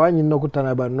ana rawa nyino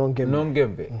kutana ba non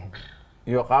kembe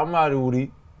yo kamari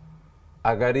uri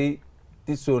agari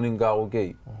ti soninga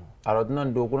okay aradna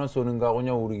ndo kuna soninga ko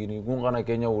nya uri gini gungana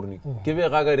kenya urni kebe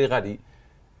kagari kadi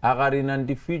agari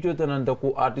nanti fijo tananda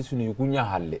ku artist ni kunya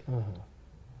halle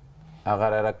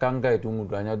agara ra kanga itungu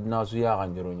danya dina su ya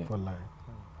ganjeronya wallahi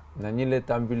nanyile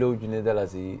tambilo ujune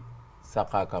dalasi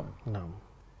sakakam nam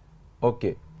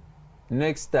okay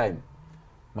next time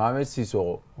Mohamed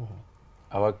Sissoko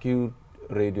awa Q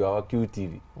radio awa Q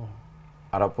TV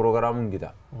ara program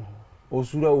ngita o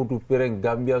suda utu pereng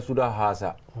Gambia suda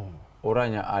hasa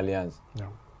oranya alliance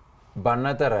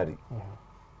banna tarari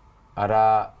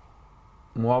ara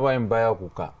muaba mbaya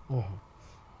kuka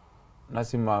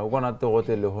nasima ukona to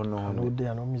hotel honno honno de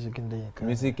ano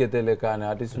musique tele kana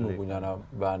artist nu kunyana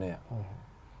bane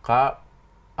ka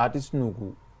artist nu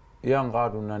ku yang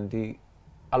gadu nanti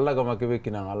Allah gama kebe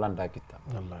kinang Allah nda kita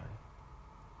wallahi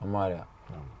amara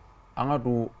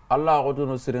angatu Allah ko to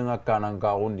no sirenga kana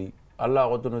ga gondi Allah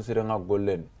ko to no sirenga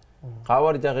gollen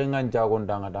kawar jage ngan jagon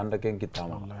danga danda ken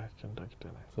kitama wallahi kenda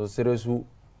kitana so seresu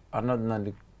anad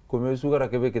nandi kome su gara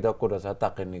kebe kita ko da sa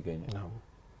takeni kenya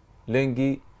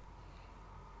lengi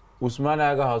Usmana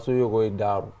aga haso yogo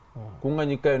daru kunga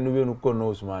nyika nube nu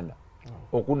kono Usmana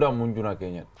okuda munjuna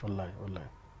kenya wallahi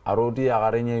aroti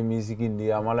agarenya misiki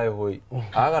ndi amala hoy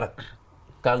agar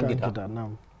kangita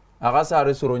nam aga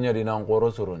sare soronya dina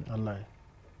ngoro soron wallahi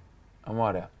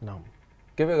amara nam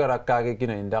kebe gara kage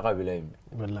kina indaka bilaim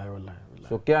wallahi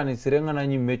so kyani sirenga na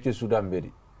nyimeche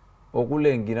sudamberi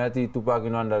okule nginati tupaki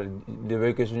nanda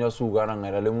debeke sunya sugana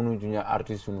ngara lemunu junya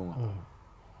artist sununga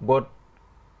but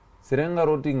sirenga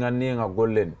roti ngani nga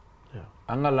gollen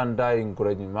anga landa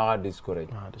encourage maga discourage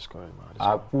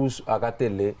a push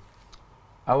akatele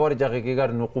awar jake ke gar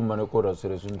no kumane ko da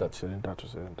sere sunta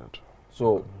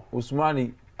so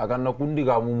Usmani aganna kundi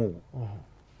ga mumu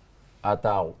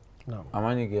ataw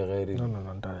amani ke gairi no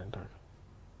ndare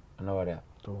ana wara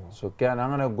so kyan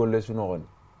angana golle suno gon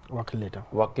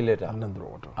wakileta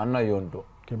anna yondo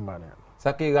kimbane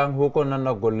saki gang hoko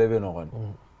nanna golle be no gon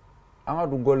anga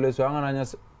du golle so anga nya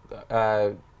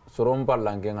sorom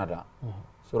pallange ngada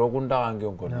soro kunda ange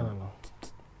on kon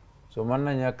so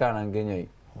manna nya kana ngenya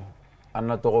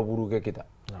anna to buru ke kita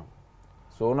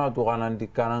so na to kana ndi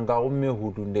kana ga umme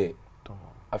hutunde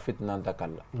afit nan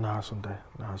takalla na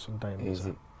suntai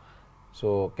easy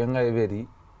so kenga everi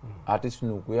artist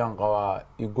nu ku yang kawa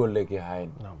igolle ke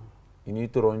hain ini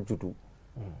toron jutu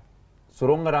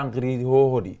soronga rangri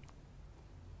ho hodi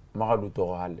magadu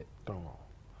to halle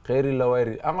khairi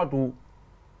lawairi angatu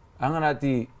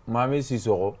anganati Mohamed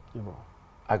Sissoko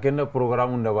akenda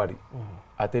programu ndabari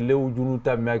atele ujunu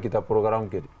tamya kita program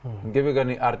kedi ngebe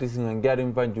gani artist ngari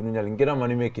mpan junu nyal ngira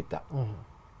mani me kita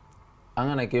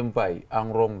angana kempai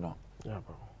angrong na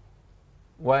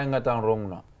wa ngata angrong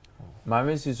na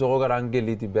Mohamed Sissoko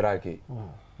garange ti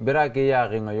berake ya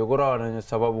ginga yogora wana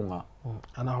sababu nga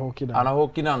ana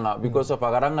hokina nga because of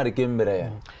agaranga rikembere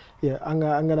ya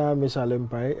anga misale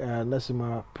mpai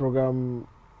nasima program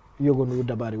yogonu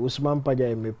dabari Usman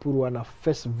Paja me pour wana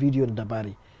first video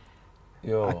dabari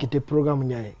akite program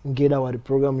nyai ngeda wari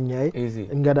program nyai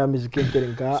ngada musique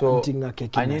kerenka ntinga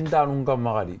keke anyinda nunga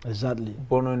magadi exactly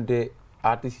bononde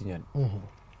artist nyan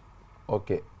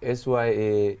okay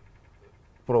SYA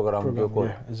program ko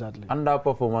exactly anda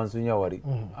performance nya wari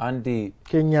anti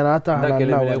kenya rata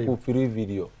halala wari ku free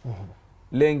video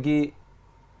lengi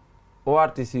o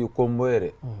artist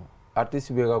komboere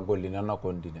artist be ga gollina na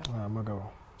kondina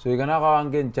magawa so igana ka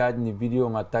wangen charge ni video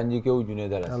ngatanji ke ujune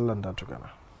dala Allah ndatukana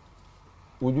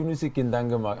ujunu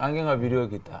sikindange ma angenga video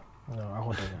kita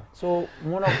so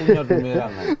mona kunya tumera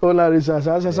ngai ola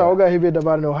risa oga hibe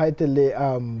dabar no haitele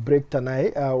break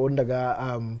tanai ondaga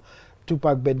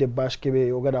Tupac bede bash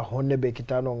kebe oga da honne be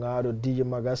kitano ngaro DJ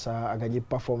Magasa agaji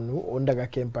perform nu ondaga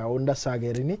kempa onda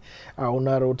sagerini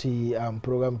ona roti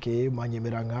program ke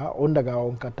manyemiranga ondaga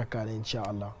on katakane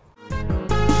inshallah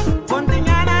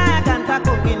kontinyana kanta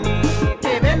kokini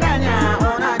kebelanya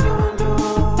ona junju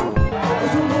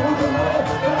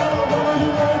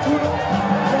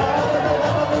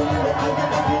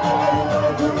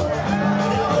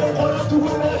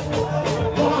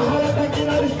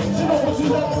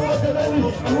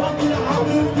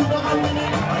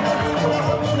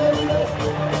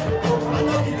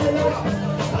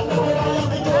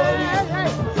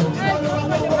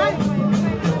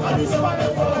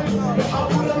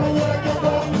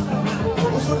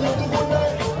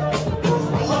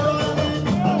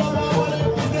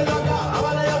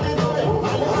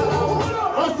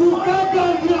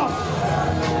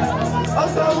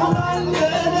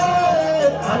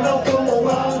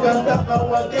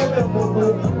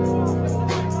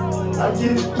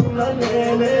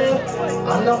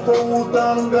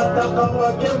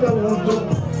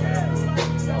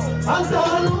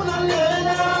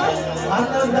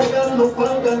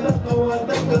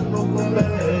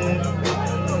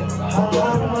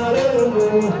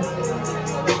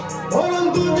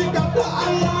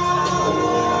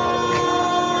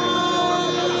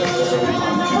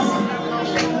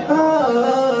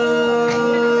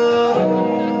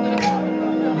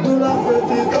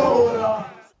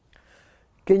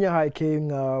Kenya hai ke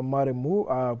nga maremu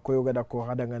koyo gada ko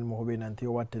hadangan mo hobe nanti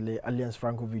watele Alliance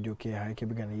Franco Video ke hai ke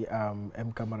bigani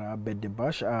M Camara bedde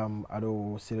bash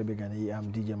ado sire bigani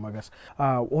DJ Magass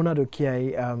ona do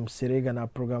kiai sire gana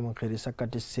program khiri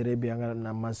sakati sire bi anga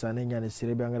na mansane nyane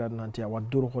sire bi anga nanti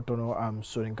waduru hotono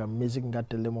sorinka music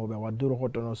ngatele mo be waduru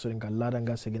hotono sorinka lada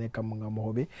nga segene kam nga mo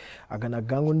hobe agana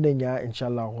gangunde nya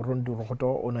inshallah rondu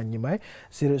hoto ona nyimai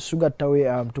sire suga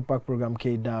tawe Tupac program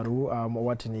ke daru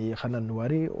watini khanan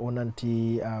wari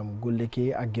onanti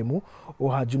golleke agemu o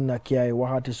hajunna kiay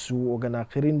wahati su ogana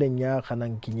khirinde nya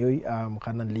khanan kinyoy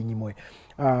khanan linyi moy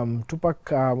Tupac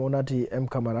onati M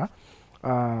Camara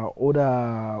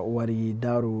oda wari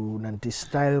daru nanti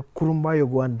style kurumba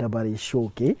yogo andabari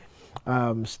showke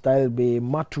style be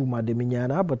matu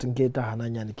mademinyana batinketa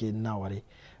hananya ke nawari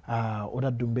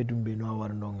oda dumbe no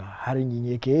awar nonga hari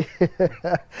nyinyeke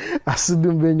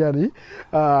asudumbe nyani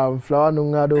flower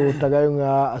nunga do tagayo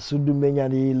nga asudumbe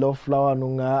nyani love flower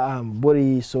nunga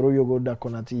bori soro yogo da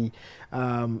konati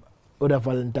oda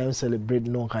Valentine celebrate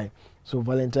non kai so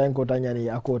Valentine ko tanyani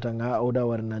akota nga oda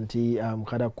war nanti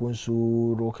kada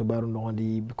kunsu ro kebaru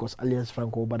nondi because Alliance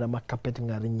Franco bada makapet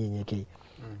nga nyinyeke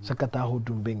sakata ho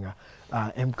dumbe nga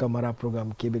M Camara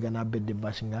program kebe gana bedde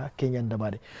bashinga Kenya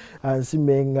ndabade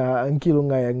simenga ankilo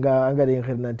nga angade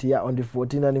khirnanti ya on the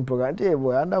 14 ni program te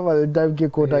boy anda Valentine ke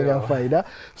kota ya faida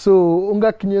so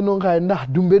unga kinye no nga nda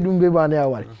dumbe bane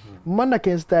awari manda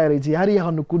ken style hari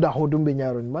hanu kuda ho dumbe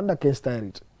nyaro manda ken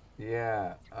style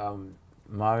yeah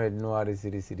mawe no ari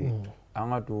siri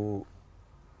anga tu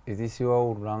itisi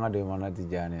wa uranga de manati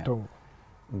jane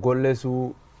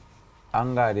gollesu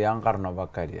anga de ankarna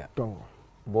bakaria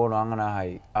bono angana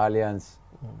hay Alliance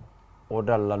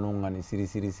odal lanunga ni siri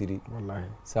wallahi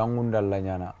sangundal la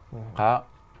nyana ka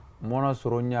mona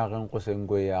soronya kan ko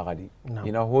sengo ya gadi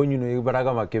ina honyu no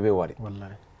ibaraga makebe wari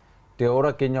wallahi te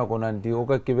ora Kenya ko nanti o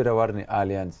ka kebera warni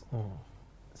Alliance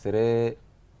sere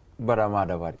barama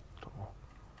da wari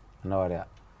na wari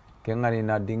kengani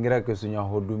na dingira ke sunya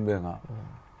hodumbe nga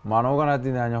mano kana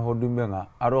tinanya hodumbe nga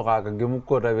aro ka gemu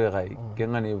ko tabe kai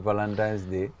kengani Valentine's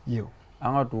Day yo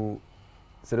anga tu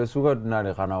sere suga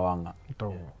dunare kana wanga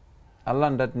to Allah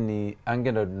ndat ni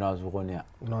angenda duna sugonya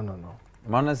no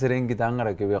mana sere ngita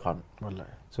angara kebe kan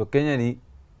wallahi so Kenya ni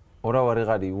ora wari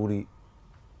gadi uri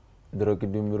dro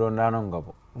kidumiro nano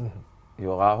ngabo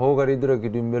yo ga ho gari dro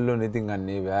kidumbello ne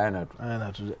tinganne be ayana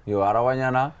tu yo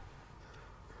arawanya na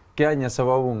kanya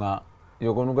sababu nga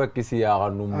yo konuga kisi ya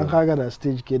ganum akaga da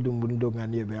stage ke dumbundo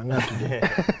ngane be anga tu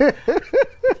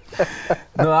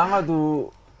no anga tu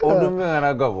odumbe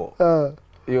ngana gabo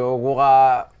yo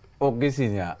kuka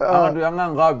okisinya anga anga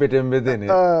nga betembete ne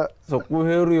so ku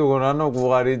heru yo nano ku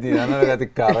gariti nana gati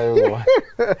kara yo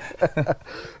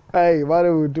ay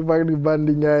baru Tupac di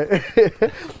bandingnya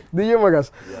DJ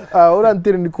Magass orang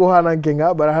tirin ko hanan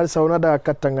kenga barahal sauna da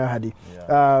katanga hadi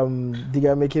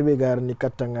diga mekebe gar ni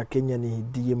katanga Kenya ni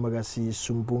DJ Magass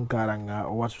sumpung karanga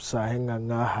wasu sahenga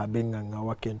nga habenga nga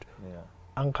wakendo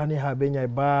an kani habenya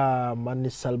ba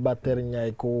mani salbaternya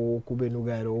ko kubenu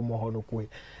gairo mo hono ko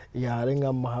ya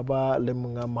renga mahaba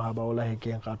lemunga mahaba wala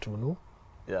heken katunu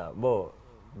ya bo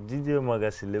DJ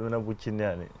Magass lemna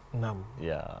bucinyani nam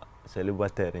ya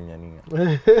célibataire nyani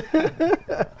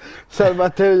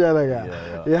célibataire nyanaga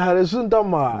ya haresun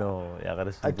tama no ya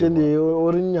haresun akende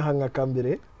orinya hanga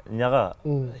kambire nyaga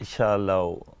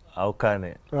inshallah au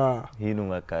kane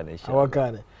hinunga kane inshallah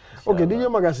awakane okay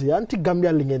DJ Magass anti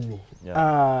Gambia lingenni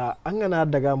angana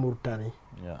daga murtani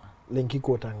lenki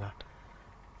kotanga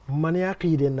mani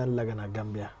aqide nan lagana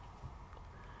Gambia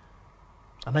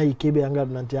ana ikebe anga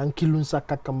nanti ankilun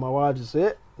sakaka mawadi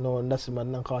se no ndasima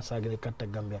nan ka sagere katta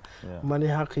Gambia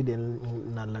mani aqide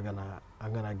nan lagana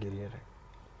angana gerere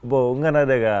bo ngana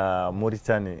daga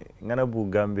Mauritania ngana bu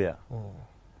Gambia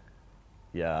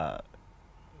ya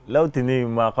lautini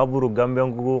ma kaburu Gambia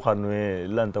ko kanwe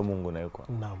lanta mungu na ko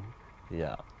nam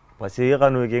ya parce que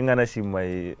kanu ke ngana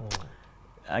simai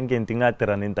angen tinga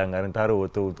teranin tangarin taro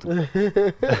woto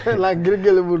la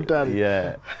grigel bultar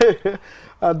yeah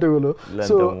adulo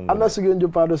so anda sugen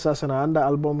jopado sasana anda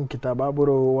album kitaba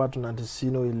boro watu nanti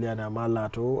sino iliana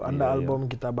malato anda album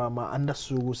kitaba ma anda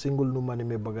sugu single nu mani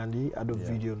me bagandi ado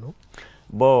video no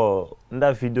bo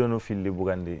nda video no fili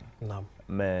bugandi nam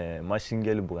mais ma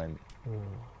single bugandi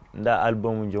nda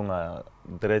album jonga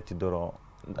direct doro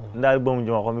nda album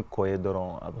jonga komi koye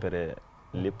doro après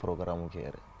les programmes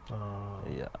kere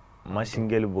yeah ma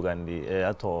single bugandi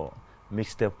ato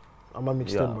mixtape ama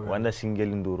mixtape bugandi wanda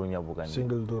single nduru nya bugandi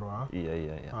single nduru ha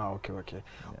yeah okay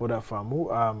oda famu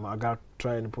aga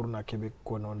try pour na kebe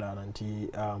ko no da nanti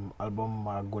album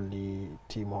ma golli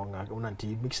timo nga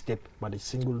unanti mixtape but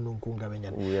single nun ku ngabe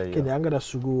nyan kene anga da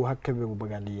sugu hakkabe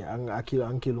bugandi an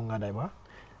akilu ngada ba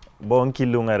bon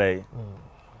kilu ngarai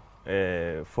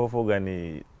fofo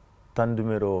gani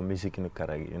tandumero music no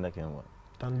karagi ina kenwa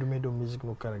tandumero music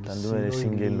no karagi tandumero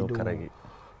single no karagi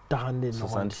tahande no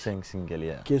 65 single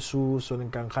ya kesu sonin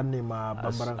kan kanne ma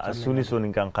bambaran kanne asuni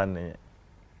sonin kan kanne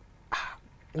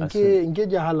inke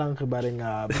jahalan khibare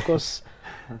nga because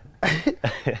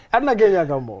anda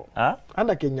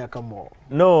kenya kamo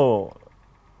no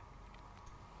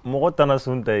mo tana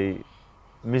suntai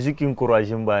music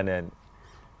encourage mbane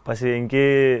parce que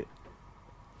inke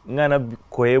ngana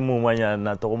koye mu manya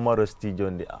na to maro studio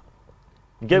ndi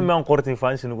nge me encore tin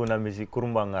fans nugo na music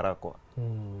kurumba ngara ko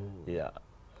ya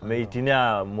me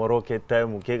itinya moro ke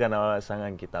time ke kana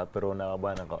sangan kita pero na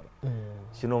bana ko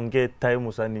sino nge time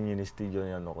usani ni studio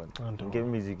ya no nge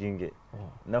music nge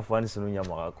na fans nu nya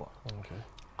maka ko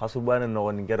kasubana no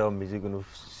ngera music nu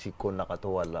siko na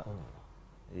kato wala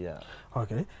yeah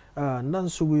okay nan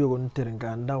sugu yogo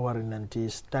nterenga nda wari nanti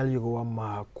style yogo wa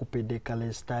ma coupe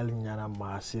décalé style nyana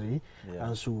ma siri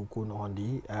an sugu ko no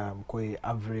hondi koy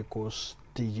average cost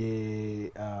DJ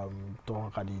to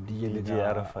kadi DJ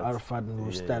Arfad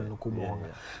no style no kumo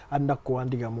anda ko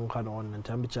andiga mun kano on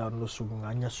nanti ambicha no sugu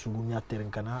anya sugu nya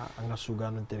terenkana anga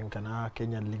suga no terenkana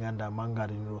Kenya linganda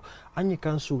mangari no anyi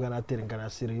kan suga na terenkana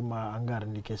siri ma angar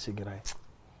ni kesigirai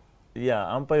ya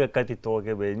ampa ya kati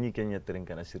toke be ni Kenya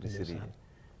terenkana siri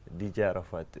DJ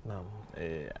Arafat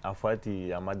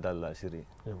afati amadalla siri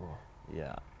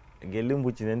ya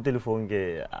gelimbu chinen telefon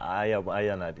ke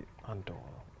aya nadi anto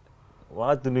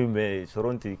wakati ni me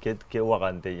soronti ke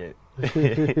wakante ye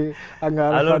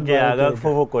anga alors que aga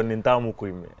fofo ko nintamu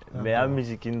kuime me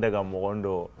amisikinda ga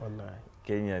mogondo wallahi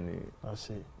Kenya ni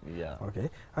yeah okay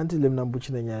anti lemna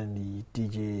buchina nyani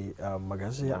DJ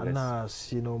magass ana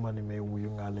sino mani me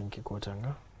wuyunga lenki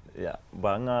kotanga yeah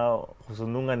banga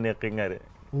kusununga nekingare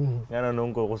ngana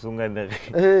nonko kusunga nek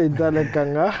dale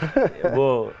kanga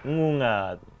bo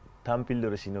ngunga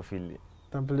tampilo sinofili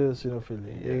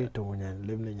to munyan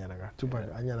lemne nyanaga Tupac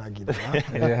anyana gida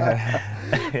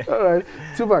alright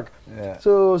Tupac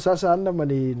so sasa anda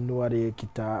mani nuare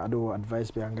kita ado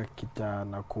advice be anga kita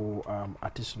nako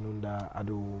artist nunda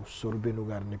ado sorbe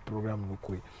nugar ni program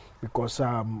nukui because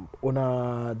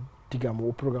ona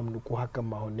digamo program nuku haka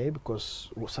mahone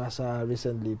because sasa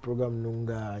recently program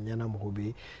nunga nyana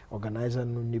mhobi organizer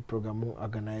nuni program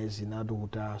organize inado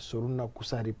huta soruna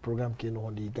kusari program ke no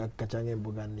hondi ga kachange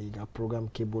bugani ga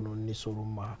program ke bono ni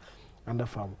soruma anda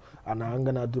famu ana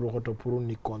anga na duro hoto puru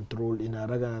ni control ina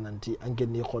raga nanti ange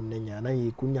ni khonne nya na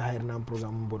yi kunya hairna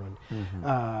program bono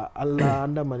alla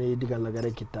anda mani digal lagare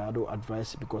kita ado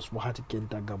advice because wahati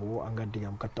kenta gabo anga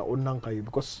digam kata onnan kayu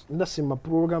because ndasima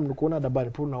program nuko na dabari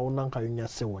puru na onnan kayu nya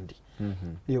sewondi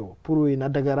yo puru ina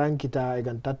dagaran kita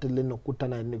egan tatle no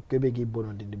kutana ni kebegi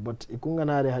bono ndi but ikunga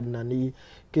nare hadna ni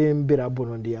kembira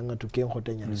bono ndi anga to ken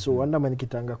hotenya so anda mani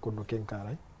kita anga kono ken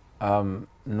kara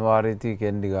nuariti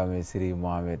kendiga me Siri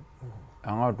Mohamed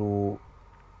anga tu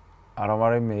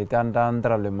aramare me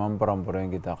tantra le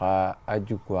mamparampuran kita ka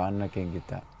ajuku anna ken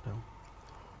kita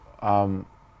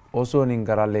oso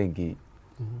ningara legi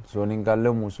so ningalle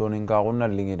muso ninga kunna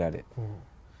lingi dade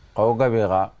kau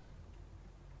gabega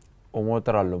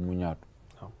omotra lo munyatu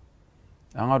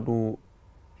anga tu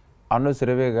ano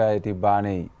serebe ga eti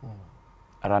bane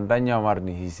arandanya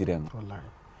marni hisiren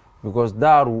because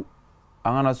daru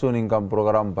angana sonin kan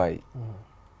program bai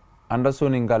anda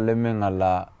sonin kan lemme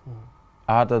ngala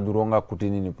ahata duronga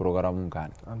kutini ni program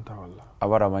kan anta walla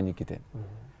abara manyi kiten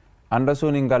anda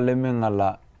sonin kan lemme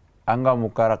ngala anga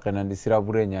mukara kana di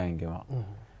sirabure nyaange ma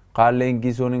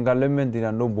kalengi sonin kan lemme dina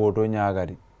no boto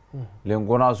nyaagari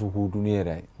lengona su huduni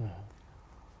erai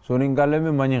sonin kan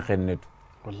lemme manyi khennetu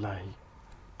wallahi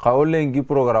ka olengi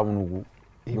program nugu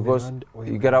because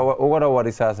igara ogara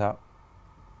warisasa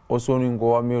osonin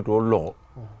go amioto logo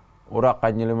ora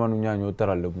kanyele manu nyanyo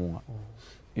tara le munga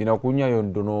ina kunya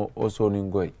yondono osonin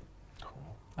goy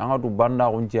anga tu banda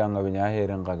kunci anga benya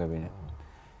heren kaga benya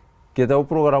kita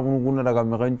program nguna daga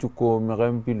megen cuko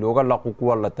megen pilo ga laku ku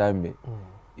wala tambe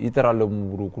itara le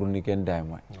muguru kurni ken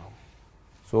dayma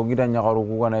so gida nyagaru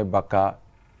ku kana bakka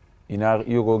ina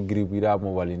yogo gribira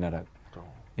mo walina dag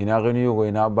ina gani yogo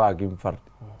ina bagim fart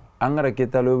angara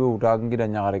kita lobe uta gida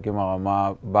nyagare ke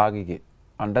ma bagi ke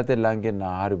anda te lange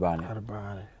na harbane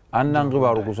annan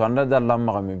gibaru ku sanda dallam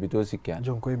magame bito sikyan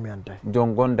jonko mi antai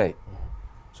jongondai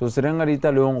so serenga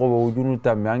ita leon go wujunu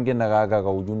tambe ange naga ga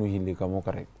wujunu hilli kamo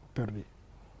kare perdi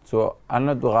so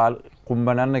anna to gal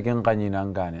kumbanan ken kanyina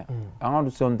ngane anga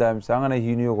du sometimes anga na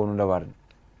hiniyo ko nda war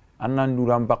anna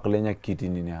nduram bakle nya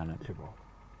kitini ni hanan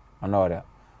anna wara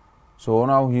so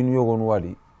ona hiniyo ko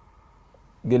wadi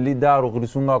gelli daru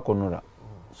krisunga ko nura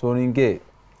so ninge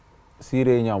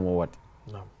sire nya mo wati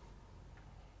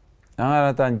anga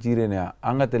na tan jire ne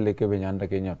anga tele ke be nyanda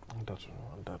ke nyat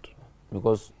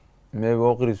because me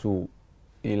bo krisu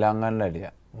ilangan la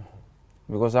dia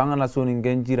because anga na so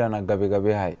ningen jira na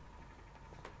gabe hay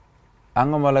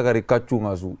anga malagari kachu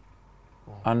ngasu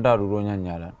anda ro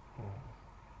nyanyala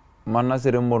manna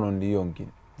serembono ndi yonki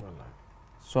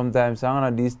sometimes anga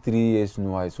na these 3 years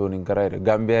no ay so nin karaire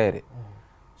gambia ere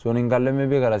so nin galle me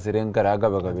be gara seren kara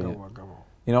gabe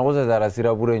ina ko sa dara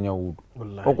sira bure nyawud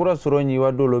okura soro nyi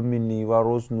wa dolo minni wa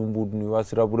ros numbud ni wa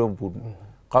sira bure mpud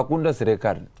kakunda sere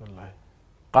kar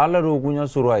kala ro kunya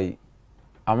soro ay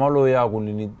amalo ya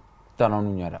kunini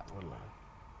tananu nyara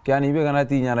kyani be kana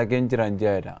ti nyara kenjiran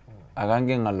jaida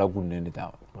agange ngalla kunne ni ta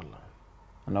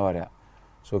anawara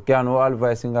so kyano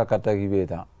advice nga katagi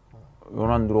beta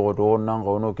onan drogo to onan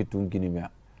ko no kitungini me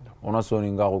ona soni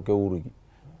nga ko ke urugi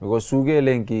because suge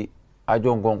lenki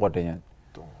ajon gon ko tenyan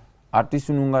artist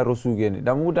nu nga ro suge ni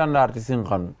damu tan artist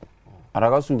kan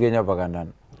araga suge nya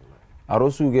bagandan aro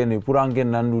suge ni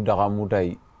purangen nandu daga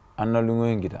mutai annalungo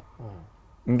ngita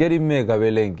ngeri me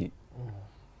gabelenki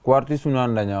ko artist nu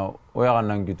andanya o ya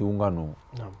kan gitu ngano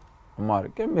mar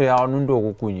kembe ya nundo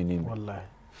ko kunyi ni wallahi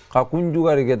ka kunju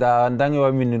gari keta andange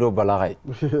wa minni do balagai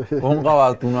on ka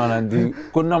wa tunana ndi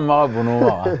kunna ma bono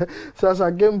wa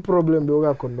sasa game problem be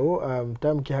oga kono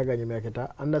time ki haga nyame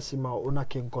keta anda sima ona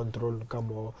ken control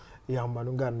kamo ya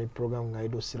manungar ni program nga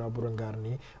ido siraburu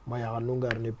ngarni ma ya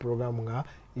nungar ni program nga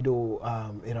ido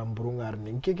iramburu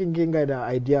ngarni nkeke ngenga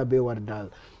da idea be wardal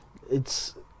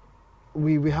it's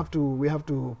we have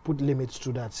to put limits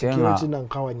to that security nan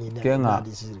kawani na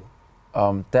disiri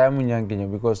time nyanginya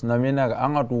because na mina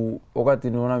anga tu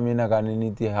wakati nona mina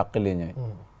kanini ti hakile nyai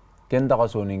kenda ka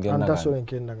so ninge na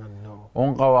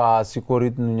on kawa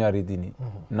security nunyari dini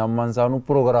na mansanu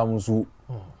program su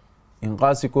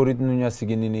inka security nunya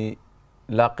siginini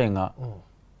lakenga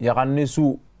ya kanni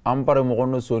su ampare mo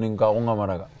kono so ninga onga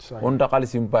maraga on ta kali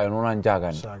simpa nona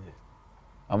njagan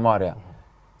amara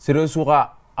sire suka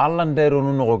alla ndero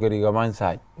no ko geri ga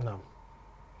mansai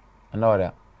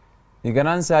anawara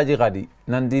iganan saji kadi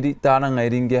nandiri tana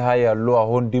ngairinge haya lo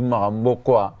hon dimma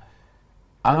mbokwa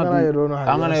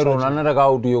angana irona na daga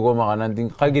udu yogo maka nanti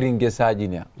kagiringe saji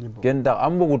nya kenda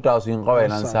ambo kutasu ingawe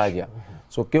nan saja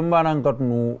so kemba nan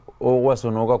katnu o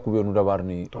wasono ga kubenu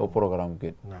dabarni o program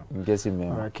ke ngesi me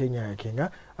Kenya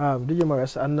dije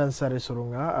magas annan sare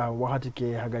sorunga wakati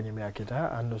ke haganye me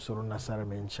akita ando soruna sare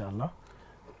me inshallah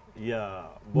ya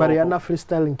bari ana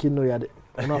freestyle nkino yade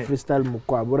una freestyle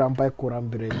mukwa bora mpai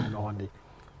kurambire no hande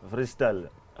freestyle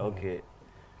okay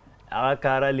aga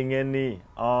kara lingeni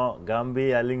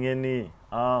Gambia lingeni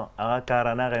aga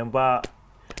kara na rempa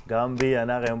Gambia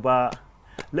na rempa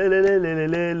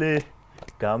le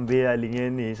Gambia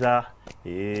lingeni sa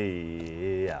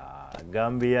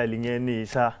Gambia lingeni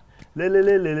sa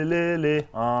le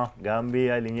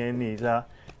Gambia lingeni sa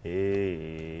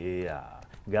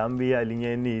Gambia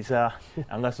lingeni sa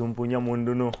anga sumpunya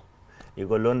munduno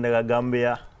igolonde ga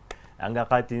Gambia anga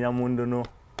katinya munduno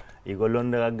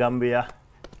igolonde ga Gambia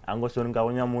ango son ka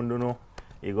unya munduno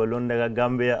igolonde ga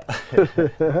Gambia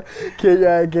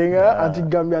Kenya ati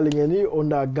Gambia lingeni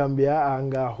onda Gambia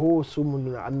anga ho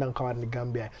sumundu andan kawani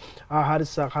Gambia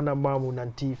harisa kana mamu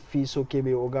nanti fiso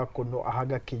kebe oga kono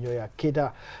ahaga kinyo ya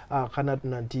keda kana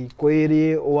nanti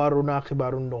koeri waruna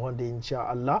khibarun no honde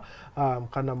inshallah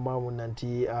kana mamu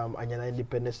nanti anyana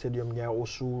Independence Stadium nya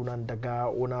osu nan daga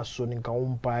ona sonin ka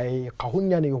umpai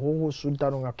kahunya ni ho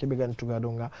sultano nga kebe gan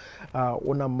tugadonga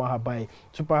ona mahabai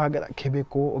supa haga kebe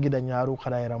ko ogida nyaru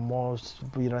kada era mo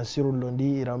iran siru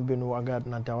londi iran benu aga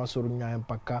nanta wasuru nya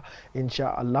empaka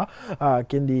inshallah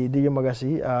kendi dige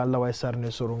magasi lawai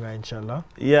sarne surunga inshallah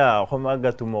ya khoma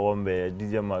gatu mo gombe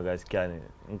dige magas kyane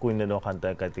nkuinde no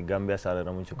khanta kati Gambia sare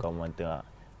na munchu kamante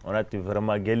onati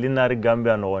vraiment gelinari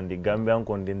Gambia no wondi Gambian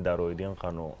ko ndin daro din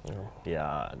kano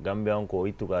ya Gambian ko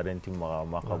itu garenti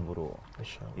makaburo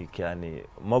ikiani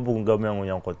mabu Gambian ngo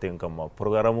nyanko tenkama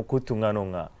programu kutungano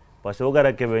nga parce que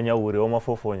ogara kebenya wuri o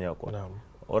mafofonya ko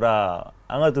ora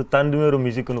anga tu tandumero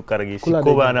musique no karagi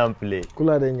siko bana ample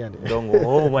kula de nyade donc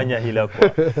o manya hila ko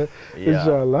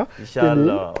inshallah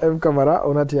em Camara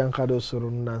onati yankado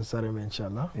surun nan sare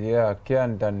inshallah ya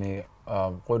kian tani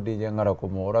kodi jengara ko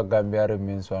mo ora Gambia re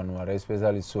min so anu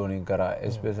especially soni kara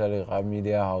especially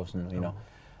media house no ina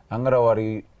angara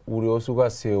wari wuri osuga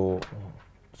seo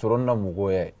suronna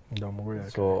mugoye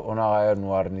so ona ga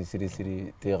noir ni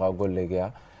siri te ga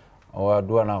gollega o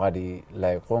duana gadi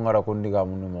lay ko ngara ko ndiga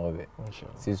munu mo be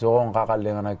si so on ka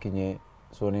kalle ngana kinye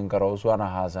so nin kara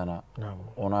uswana hasana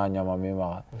ona nyama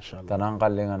mema tanan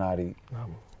kalle ngana ri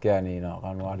kiani na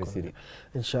kanwari siri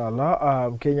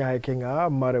inshallah Kenya hakenga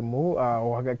maremu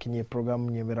waga kinye program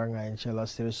nyemiranga inshallah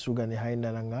sire suga ni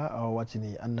haina nanga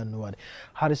watini annanuwari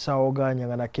harisa oga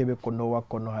nyangana kebe kono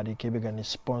wakono hari kebe gani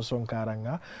sponsor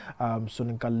karanga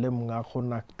sunin kallem nga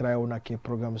khona trayo ke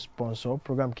program sponsor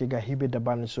program ke ga hibe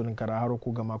daban sunin kara haro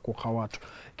ku gama ko khawatu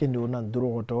kindi onan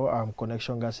durogoto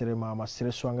connection ga sire ma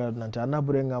sire swanga nanta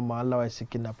anaburenga ma Allah wa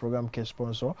sikina program ke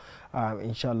sponsor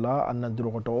inshallah annan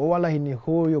durogoto o wala hini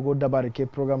ho yogo dabari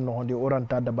ke program no hondi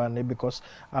oranta dabane because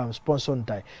sponsor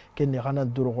ntai kenni khana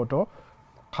durogoto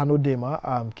khano dema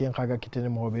ken khaga kitene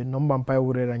mobe nombam pay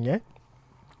wureranye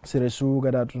seresu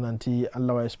gada tunanti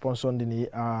Allah wa sponsor dini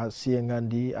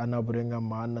siengandi anaburenga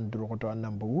ma nan durogoto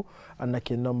anambu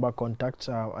anake number contact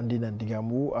andina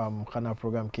digamu khana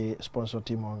program ke sponsor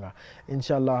timonga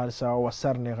inshallah harsa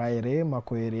wasarne gaire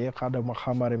makoyere khada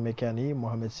Khamare mekani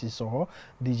Mohamed Sissoho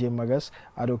DJ Magass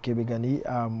ado kebegani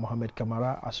Mohamed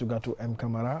Camara asugatu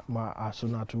Camara ma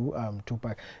asunatu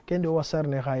Tupac kendo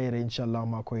wasarne gaire inshallah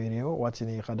makoyere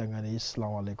watini khadangani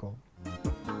assalamu alaikum